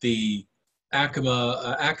 The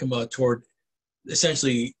Acoma tore,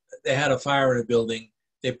 essentially, they had a fire in a building.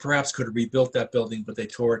 They perhaps could have rebuilt that building, but they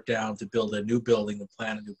tore it down to build a new building and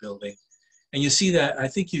plan a new building. And you see that, I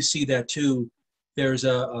think you see that too. There's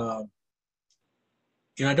I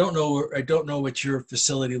don't know what your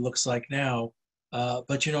facility looks like now,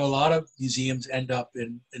 but a lot of museums end up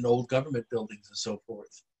in old government buildings and so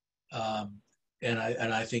forth. And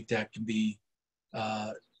I think that can be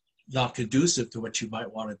not conducive to what you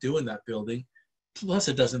might want to do in that building. Plus,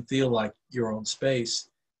 it doesn't feel like your own space.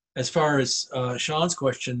 As far as Sean's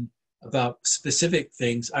question about specific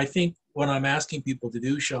things, I think what I'm asking people to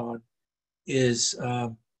do, Sean, is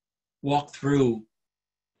walk through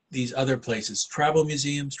these other places, tribal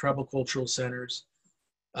museums, tribal cultural centers,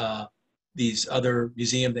 these other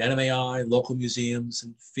museums, the NMAI, local museums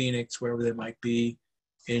in Phoenix, wherever they might be,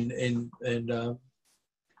 in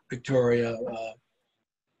Victoria,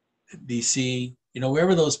 BC,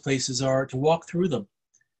 wherever those places are, to walk through them.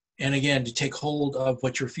 And again, to take hold of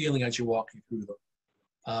what you're feeling as you're walking through them.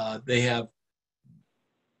 They have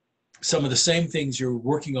some of the same things you're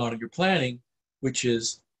working on in your planning, which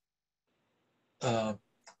is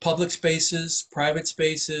public spaces, private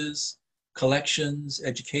spaces, collections,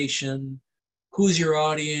 education, who's your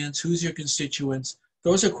audience, who's your constituents.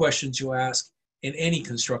 Those are questions you ask in any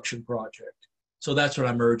construction project. So that's what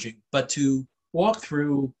I'm urging. But to walk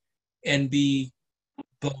through and be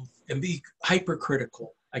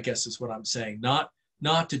hypercritical, I guess is what I'm saying. Not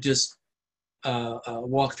to just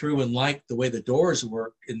walk through and like the way the doors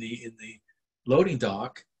work in the loading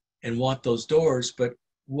dock and want those doors, but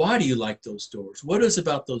why do you like those doors? What is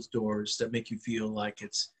about those doors that make you feel like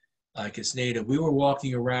it's Native? We were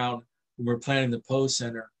walking around when we were planning the Poe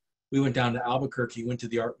Center. We went down to Albuquerque, went to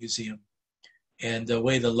the art museum, and the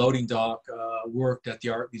way the loading dock worked at the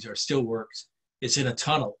art museum, or still works, it's in a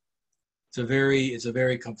tunnel. It's a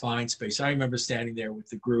very confined space. I remember standing there with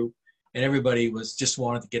the group, and everybody was just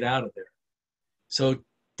wanted to get out of there. So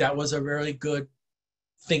that was a very good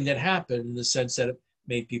thing that happened in the sense that it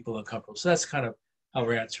made people uncomfortable. So that's kind of how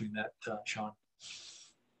we're answering that, Sean.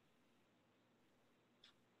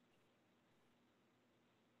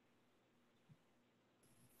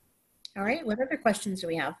 All right, what other questions do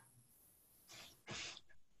we have?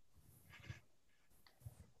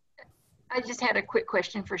 I just had a quick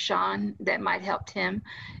question for Sean that might help Tim.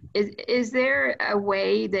 Is there a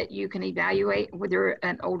way that you can evaluate whether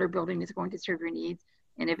an older building is going to serve your needs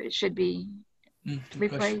and if it should be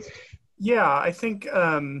replaced? Yeah, I think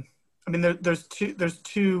there's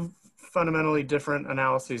two fundamentally different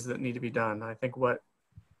analyses that need to be done. I think what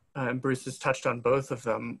and Bruce has touched on both of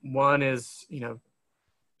them. One is,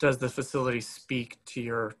 does the facility speak to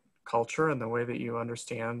your culture and the way that you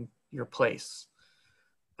understand your place?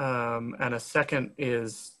 And a second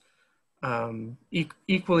is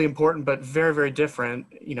equally important, but very, very different.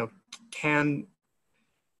 Can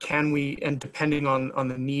can we, and depending on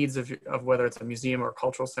the needs of whether it's a museum or a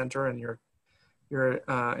cultural center and your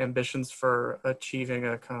ambitions for achieving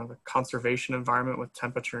a kind of a conservation environment with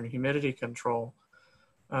temperature and humidity control,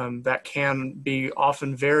 that can be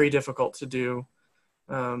often very difficult to do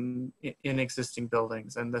in existing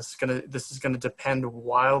buildings. And this is gonna depend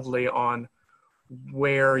wildly on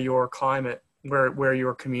where your climate, where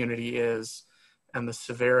your community is, and the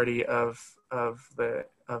severity of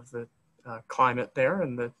the climate there,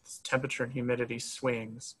 and the temperature and humidity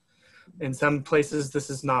swings. In some places, this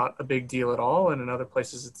is not a big deal at all, and in other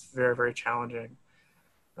places, it's very, very challenging.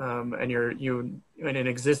 And in an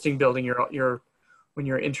existing building, when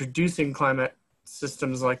you're introducing climate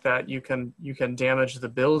systems like that, you can damage the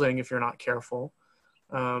building if you're not careful,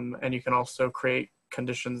 and you can also create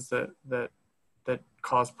conditions that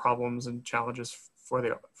cause problems and challenges for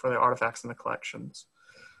the artifacts in the collections.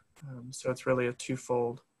 So it's really a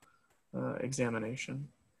twofold examination,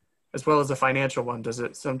 as well as a financial one.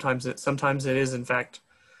 Sometimes it is in fact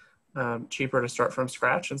cheaper to start from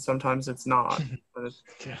scratch, and sometimes it's not. But it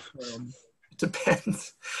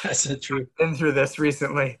depends. That's the truth. I've been through this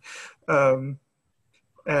recently, and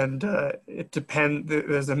it depends.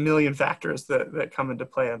 There's a million factors that come into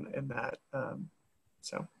play in that.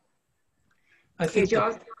 So I think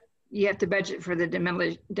you have to budget for the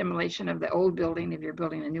demolition of the old building if you're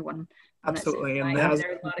building a new one. Absolutely, and the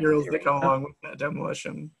hazardous materials that come along with that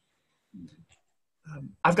demolition.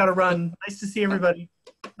 I've got to run. Nice to see everybody.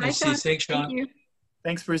 Nice to see you. Thanks, Sean. Thank you.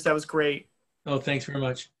 Thanks, Bruce. That was great. Oh, thanks very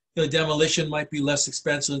much. The demolition might be less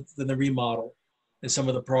expensive than the remodel. And some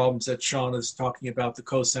of the problems that Sean is talking about, the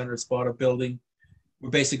co-center has bought a building.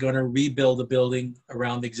 We're basically going to rebuild the building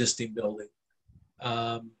around the existing building.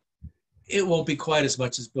 It won't be quite as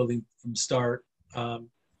much as building from start,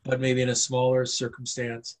 but maybe in a smaller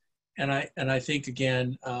circumstance. And I think,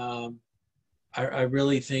 again, I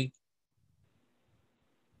really think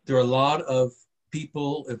there are a lot of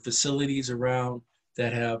people and facilities around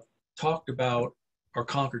that have talked about or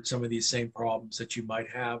conquered some of these same problems that you might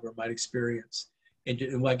have or might experience.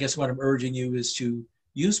 And I guess what I'm urging you is to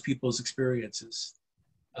use people's experiences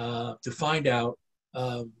to find out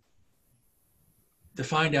what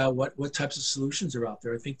types of solutions are out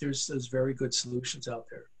there. I think there's very good solutions out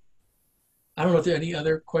there. I don't know if there are any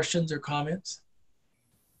other questions or comments.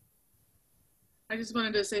 I just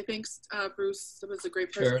wanted to say thanks, Bruce. It was a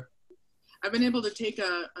great presentation. Sure. I've been able to take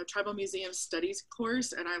a tribal museum studies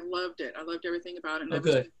course, and I loved it. I loved everything about it. And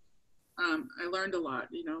good. I learned a lot,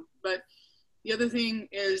 But the other thing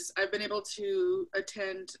is I've been able to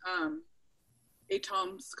attend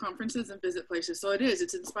ATOM's conferences and visit places. So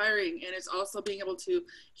it's inspiring. And it's also being able to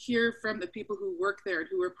hear from the people who work there and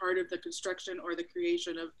who were part of the construction or the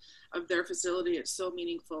creation of their facility. It's so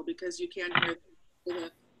meaningful because you can hear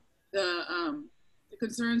the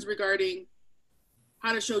concerns regarding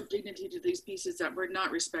how to show dignity to these pieces that were not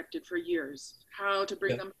respected for years, how to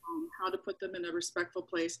bring them home, how to put them in a respectful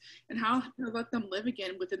place, and how to let them live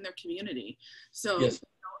again within their community. So yes.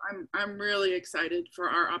 I'm really excited for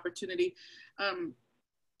our opportunity. From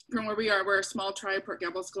where we are, we're a small tribe, Port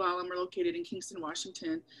Gables-Glallam. We're located in Kingston,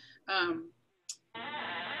 Washington.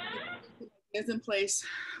 Is in place.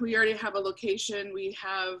 We already have a location. We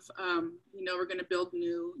have, we're going to build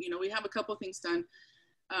new. We have a couple things done.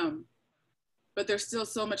 But there's still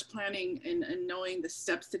so much planning and knowing the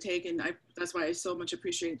steps to take. And that's why I so much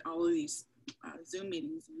appreciate all of these Zoom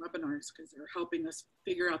meetings and webinars, because they're helping us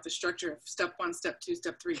figure out the structure of step 1, step 2,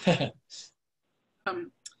 step 3.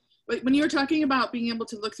 But when you were talking about being able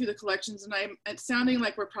to look through the collections, and it's sounding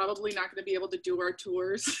like we're probably not going to be able to do our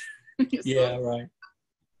tours. Yeah, right.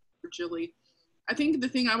 Virtually. I think the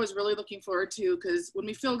thing I was really looking forward to, because when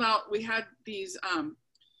we filled out, we had these,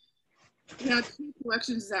 we had 2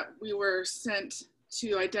 collections that we were sent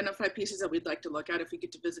to identify pieces that we'd like to look at if we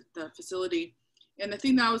get to visit the facility. And the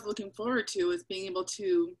thing that I was looking forward to is being able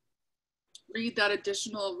to read that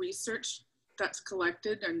additional research that's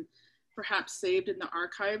collected and perhaps saved in the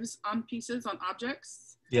archives on pieces, on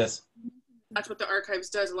objects. Yes. That's what the archives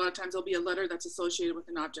does. A lot of times there'll be a letter that's associated with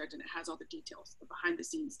an object and it has all the details, the behind the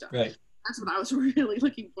scenes stuff. Right. That's what I was really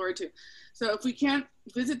looking forward to. So if we can't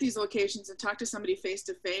visit these locations and talk to somebody face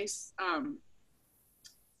to face,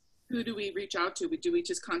 who do we reach out to? Do we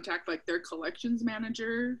just contact like their collections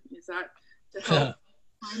manager? Is that to help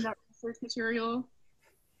find that research material?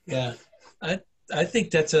 Yeah, I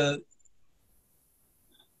think that's a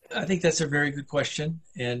very good question,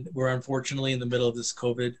 and we're unfortunately in the middle of this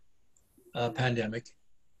COVID pandemic,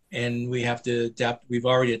 and we have to adapt. We've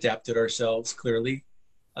already adapted ourselves clearly.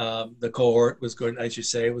 The cohort was going, as you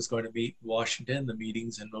say, was going to meet in Washington. The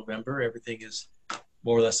meetings in November. Everything is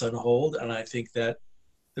more or less on hold, and I think that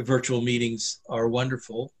the virtual meetings are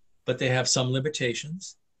wonderful, but they have some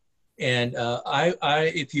limitations. And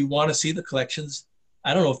if you want to see the collections,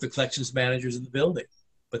 I don't know if the collections manager's in the building,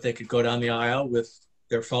 but they could go down the aisle with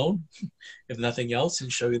their phone, if nothing else,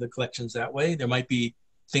 and show you the collections that way. There might be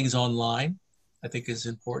things online. I think it's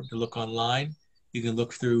important to look online. You can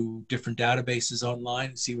look through different databases online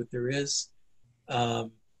and see what there is.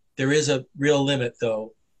 There is a real limit,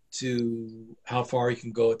 though, to how far you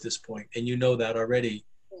can go at this point, and you know that already.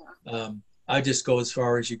 Yeah. I just go as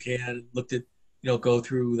far as you can. Looked at, go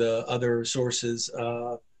through the other sources.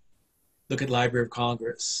 Look at Library of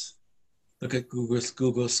Congress. Look at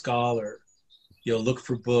Google Scholar. Look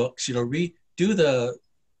for books. Do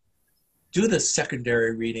the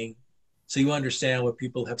secondary reading, so you understand what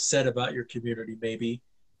people have said about your community maybe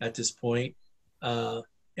at this point. And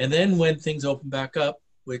then when things open back up,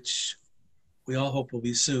 which we all hope will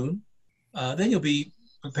be soon, then you'll be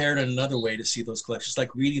prepared in another way to see those collections,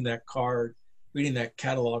 like reading that card, reading that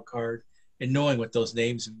catalog card, and knowing what those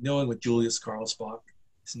names, knowing what Julius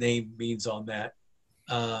Carlsbach's name means on that,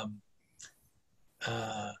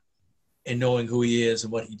 and knowing who he is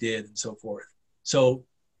and what he did and so forth. So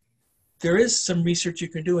there is some research you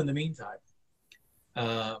can do in the meantime.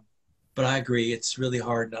 But I agree, it's really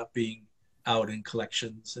hard not being out in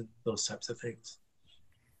collections and those types of things.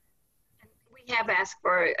 We have asked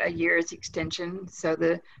for a year's extension, so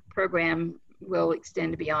the program will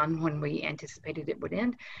extend beyond when we anticipated it would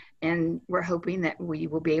end. And we're hoping that we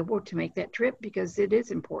will be able to make that trip because it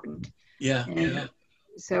is important. Yeah, and yeah.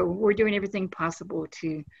 So we're doing everything possible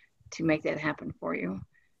to make that happen for you.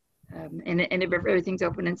 And if everything's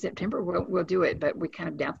open in September, we'll do it, but we kind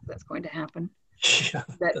of doubt that's going to happen. Yeah.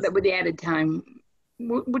 But with the added time,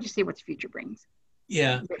 we'll just see what the future brings.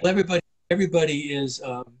 Yeah, well, everybody is,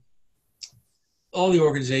 all the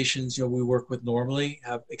organizations we work with normally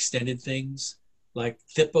have extended things, like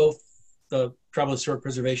THPO, the Tribal Historic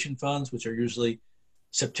Preservation Funds, which are usually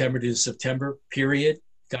September to September period.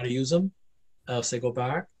 Got to use them, else they go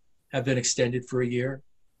back. Have been extended for a year.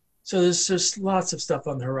 So there's lots of stuff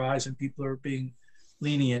on the horizon. People are being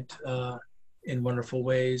lenient in wonderful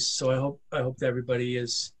ways. So I hope that everybody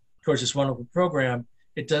is towards this wonderful program.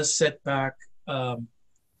 It does set back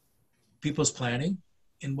people's planning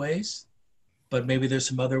in ways, but maybe there's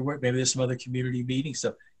some other work. Maybe there's some other community meeting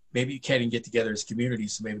stuff. Maybe you can't even get together as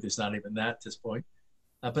communities, so maybe there's not even that at this point.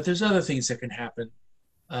 But there's other things that can happen.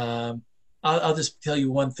 I'll just tell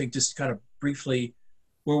you one thing, just kind of briefly.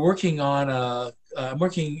 We're working on I'm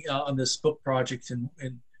working on this book project in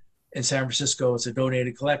San Francisco. It's a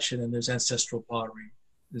donated collection, and there's ancestral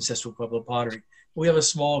Pueblo pottery. We have a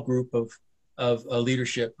small group of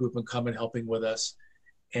leadership who have been coming helping with us,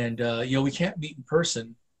 and we can't meet in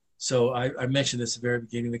person. So I mentioned this at the very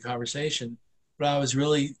beginning of the conversation, but I was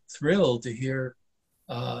really thrilled to hear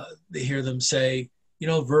them say,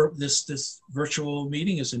 this virtual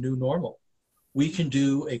meeting is a new normal. We can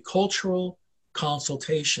do a cultural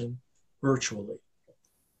consultation virtually.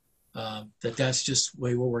 That's just the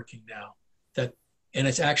way we're working now. And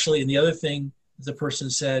it's actually, and the other thing the person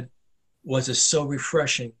said was, it's so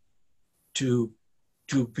refreshing to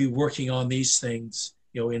be working on these things,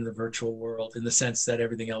 in the virtual world, in the sense that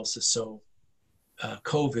everything else is so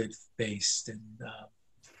COVID based and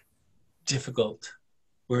difficult.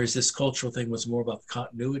 Whereas this cultural thing was more about the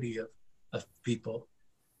continuity of people.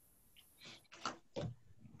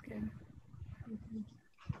 Okay.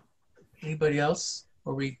 Anybody else?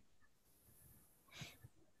 Or we?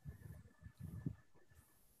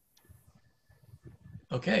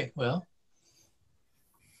 Okay, well.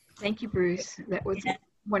 Thank you, Bruce. That was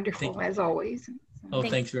wonderful, as always. Oh,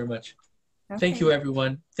 thanks very much. Okay. Thank you,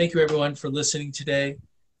 everyone. Thank you, everyone, for listening today.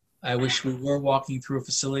 I wish we were walking through a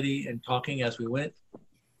facility and talking as we went.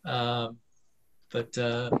 But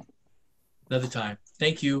another time.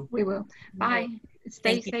 Thank you. We will. Bye.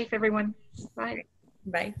 Stay safe, everyone. Bye.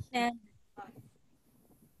 Bye. Yeah.